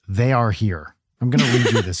 Subject, they are here. I'm going to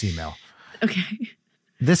read you this email. Okay.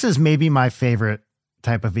 This is maybe my favorite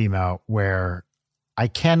type of email where I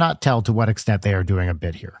cannot tell to what extent they are doing a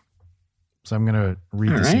bit here. So I'm going to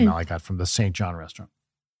read this email I got from the St. John restaurant.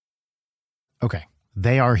 Okay.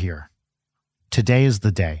 They are here. Today is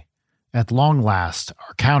the day. At long last,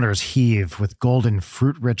 our counters heave with golden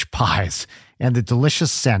fruit-rich pies, and the delicious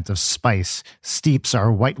scent of spice steeps our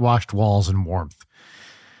whitewashed walls in warmth.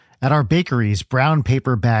 At our bakeries, brown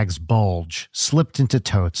paper bags bulge, slipped into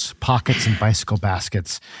totes, pockets, and bicycle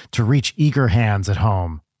baskets to reach eager hands at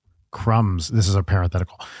home. Crumbs, this is a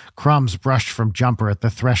parenthetical, crumbs brushed from jumper at the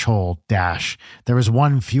threshold, dash. There is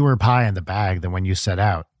one fewer pie in the bag than when you set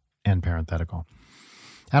out, end parenthetical.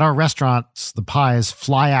 At our restaurants, the pies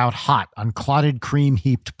fly out hot on clotted cream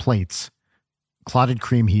heaped plates. Clotted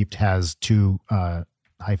cream heaped has 2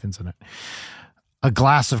 hyphens in it. A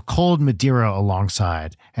glass of cold Madeira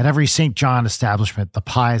alongside. At every St. John establishment, the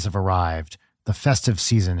pies have arrived. The festive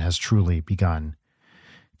season has truly begun.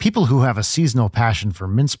 People who have a seasonal passion for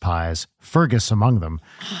mince pies, Fergus among them,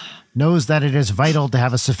 knows that it is vital to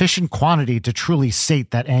have a sufficient quantity to truly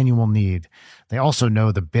sate that annual need. They also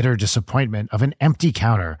know the bitter disappointment of an empty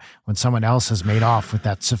counter when someone else has made off with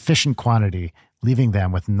that sufficient quantity, leaving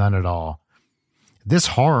them with none at all. This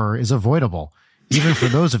horror is avoidable, even for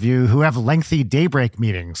those of you who have lengthy daybreak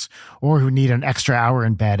meetings, or who need an extra hour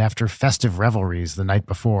in bed after festive revelries the night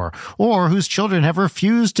before, or whose children have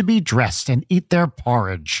refused to be dressed and eat their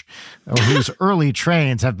porridge, or whose early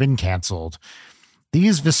trains have been canceled.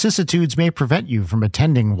 These vicissitudes may prevent you from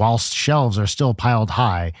attending whilst shelves are still piled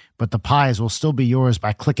high, but the pies will still be yours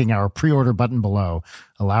by clicking our pre-order button below,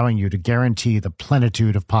 allowing you to guarantee the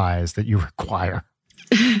plenitude of pies that you require.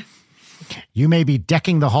 You may be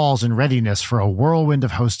decking the halls in readiness for a whirlwind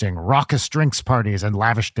of hosting, raucous drinks parties, and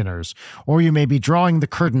lavish dinners, or you may be drawing the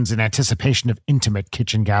curtains in anticipation of intimate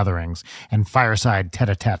kitchen gatherings and fireside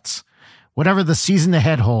tete-a-tetes. Whatever the season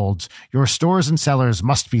ahead holds, your stores and cellars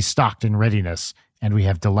must be stocked in readiness, and we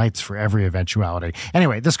have delights for every eventuality.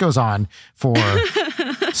 Anyway, this goes on for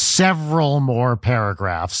several more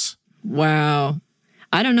paragraphs. Wow.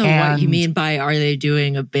 I don't know what you mean by are they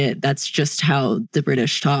doing a bit? That's just how the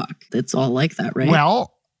British talk. It's all like that, right?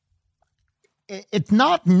 Well, it's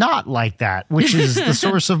not like that, which is the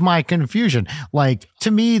source of my confusion. Like,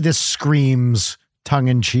 to me, this screams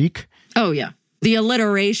tongue-in-cheek. Oh, yeah. The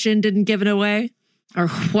alliteration didn't give it away. Our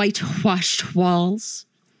whitewashed walls.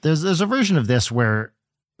 There's a version of this where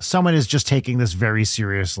someone is just taking this very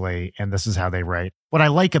seriously, and this is how they write. What I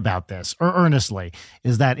like about this, or earnestly,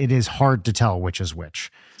 is that it is hard to tell which is which.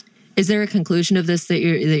 Is there a conclusion of this that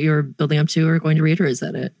you're building up to or going to read, or is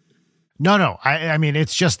that it? No. I mean,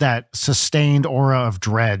 it's just that sustained aura of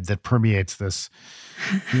dread that permeates this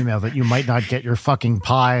email that you might not get your fucking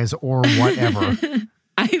pies or whatever.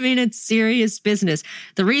 I mean, it's serious business.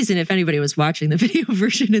 The reason, if anybody was watching the video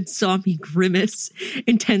version and saw me grimace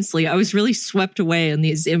intensely, I was really swept away in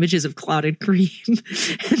these images of clotted cream. And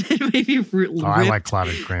then maybe I like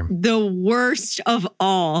clotted cream. The worst of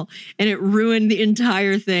all. And it ruined the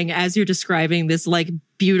entire thing as you're describing this like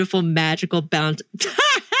beautiful, magical bounty.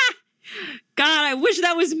 God, I wish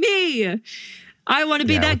that was me. I want to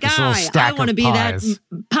be that guy. I want to be that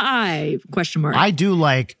pie, question mark. I do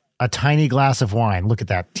like a tiny glass of wine. Look at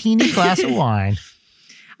that teeny glass of wine.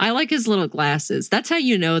 I like his little glasses. That's how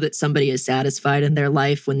you know that somebody is satisfied in their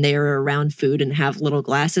life when they are around food and have little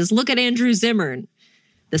glasses. Look at Andrew Zimmern.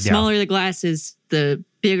 The smaller the glasses, the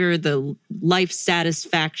bigger the life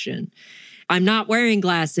satisfaction. I'm not wearing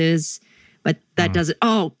glasses, but that doesn't.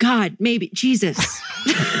 Oh, God, maybe. Jesus.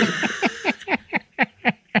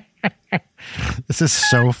 This is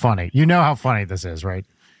so funny. You know how funny this is, right?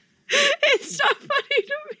 It's not funny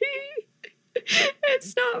to me.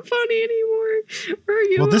 It's not funny anymore. Are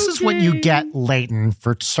you this is what you get, Leighton,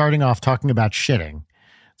 for starting off talking about shitting.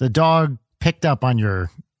 The dog picked up on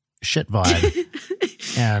your shit vibe.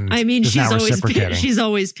 And I mean, she's she's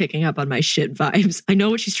always picking up on my shit vibes. I know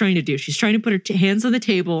what she's trying to do. She's trying to put her hands on the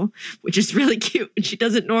table, which is really cute. And she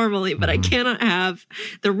does it normally, but I cannot have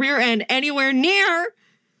the rear end anywhere near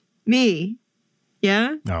me.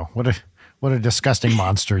 Yeah? No, what a disgusting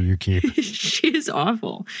monster you keep. She is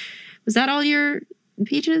awful. Was that all your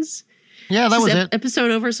peaches? Yeah, that was it.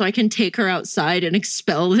 Episode over so I can take her outside and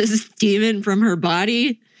expel this demon from her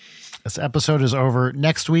body. This episode is over.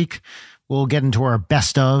 Next week, we'll get into our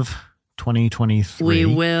best of 2023. We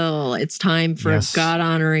will. It's time for a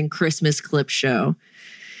God-honoring Christmas clip show.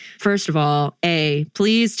 First of all,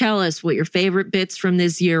 please tell us what your favorite bits from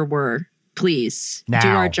this year were. Please do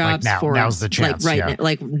our jobs for us. Now's the chance.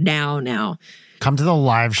 Now. Come to the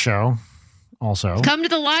live show. Also, come to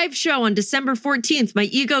the live show on December 14th. My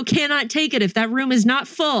ego cannot take it if that room is not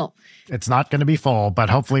full. It's not going to be full, but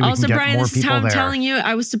hopefully we can get Brian, more this is people how I'm there. telling you,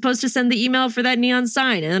 I was supposed to send the email for that neon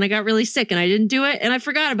sign, and then I got really sick, and I didn't do it, and I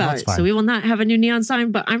forgot about it. Fine. So we will not have a new neon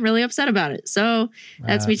sign, but I'm really upset about it. So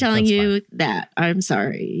that's me telling you that. I'm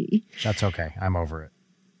sorry. That's okay. I'm over it.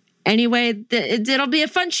 Anyway, it'll be a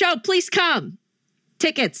fun show. Please come.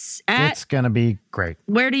 Tickets at... It's going to be great.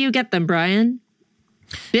 Where do you get them, Brian?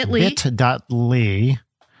 Bit.ly. Bit.ly.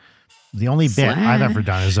 The only bit I've ever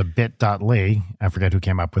done is a bit.ly. I forget who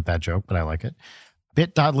came up with that joke, but I like it.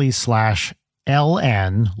 Bit.ly/LN,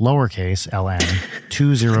 lowercase LN,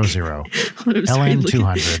 200. LN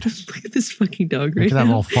 200. Look at this fucking dog right now. Look at that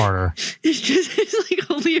little farter. It's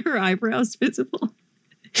like only her eyebrows visible.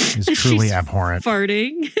 is truly She's abhorrent.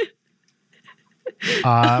 Farting.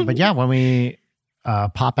 But yeah, when we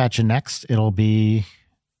pop at you next, it'll be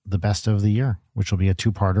the best of the year, which will be a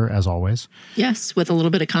 2-parter as always. Yes, with a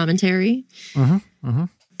little bit of commentary.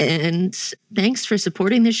 And thanks for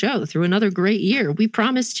supporting the show through another great year. We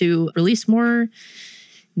promise to release more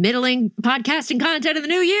middling podcasting content in the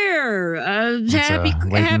new year. Happy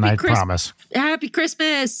promise. Happy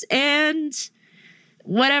Christmas and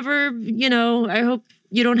whatever, I hope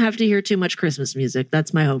you don't have to hear too much Christmas music.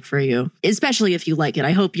 That's my hope for you, especially if you like it.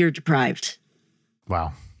 I hope you're deprived.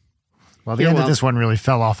 Wow. Well, the end of this one really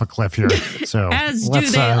fell off a cliff here. So as do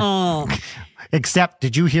they all. Except,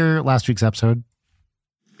 did you hear last week's episode?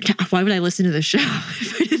 Why would I listen to the show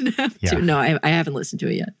if I didn't have to? No, I haven't listened to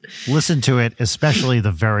it yet. Listen to it, especially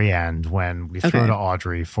the very end when we throw to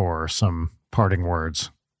Audrey for some parting words.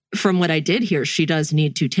 From what I did hear, she does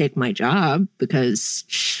need to take my job because,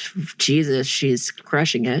 Jesus, she's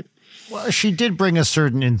crushing it. Well, she did bring a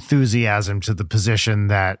certain enthusiasm to the position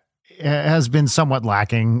that has been somewhat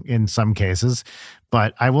lacking in some cases.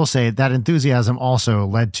 But I will say that enthusiasm also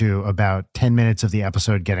led to about 10 minutes of the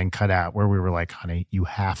episode getting cut out where we were like, honey, you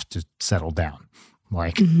have to settle down.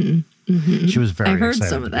 Like, she was very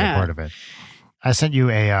excited to be a part of it. I sent you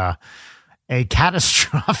a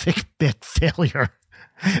catastrophic bit failure.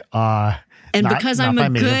 And because I'm a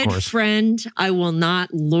good friend, I will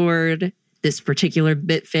not lord this particular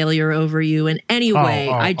bit failure over you in any way.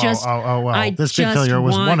 This bit failure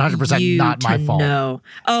was 100% not my fault. No.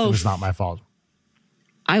 It was not my fault.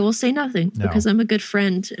 I will say nothing because I'm a good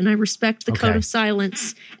friend and I respect the code of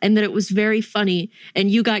silence and that it was very funny and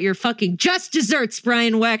you got your fucking just desserts,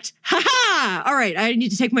 Brian Wecht. Ha ha! All right, I need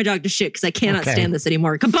to take my dog to shit because I cannot stand this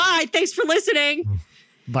anymore. Goodbye. Thanks for listening.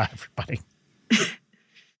 Bye, everybody.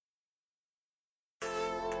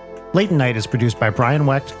 Late Night is produced by Brian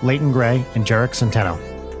Wecht, Leighton Gray, and Jarek Centeno.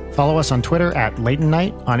 Follow us on Twitter at Leighton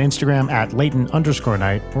Night, on Instagram at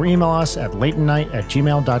Leighton_Night, or email us at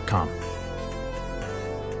leightonnight@gmail.com.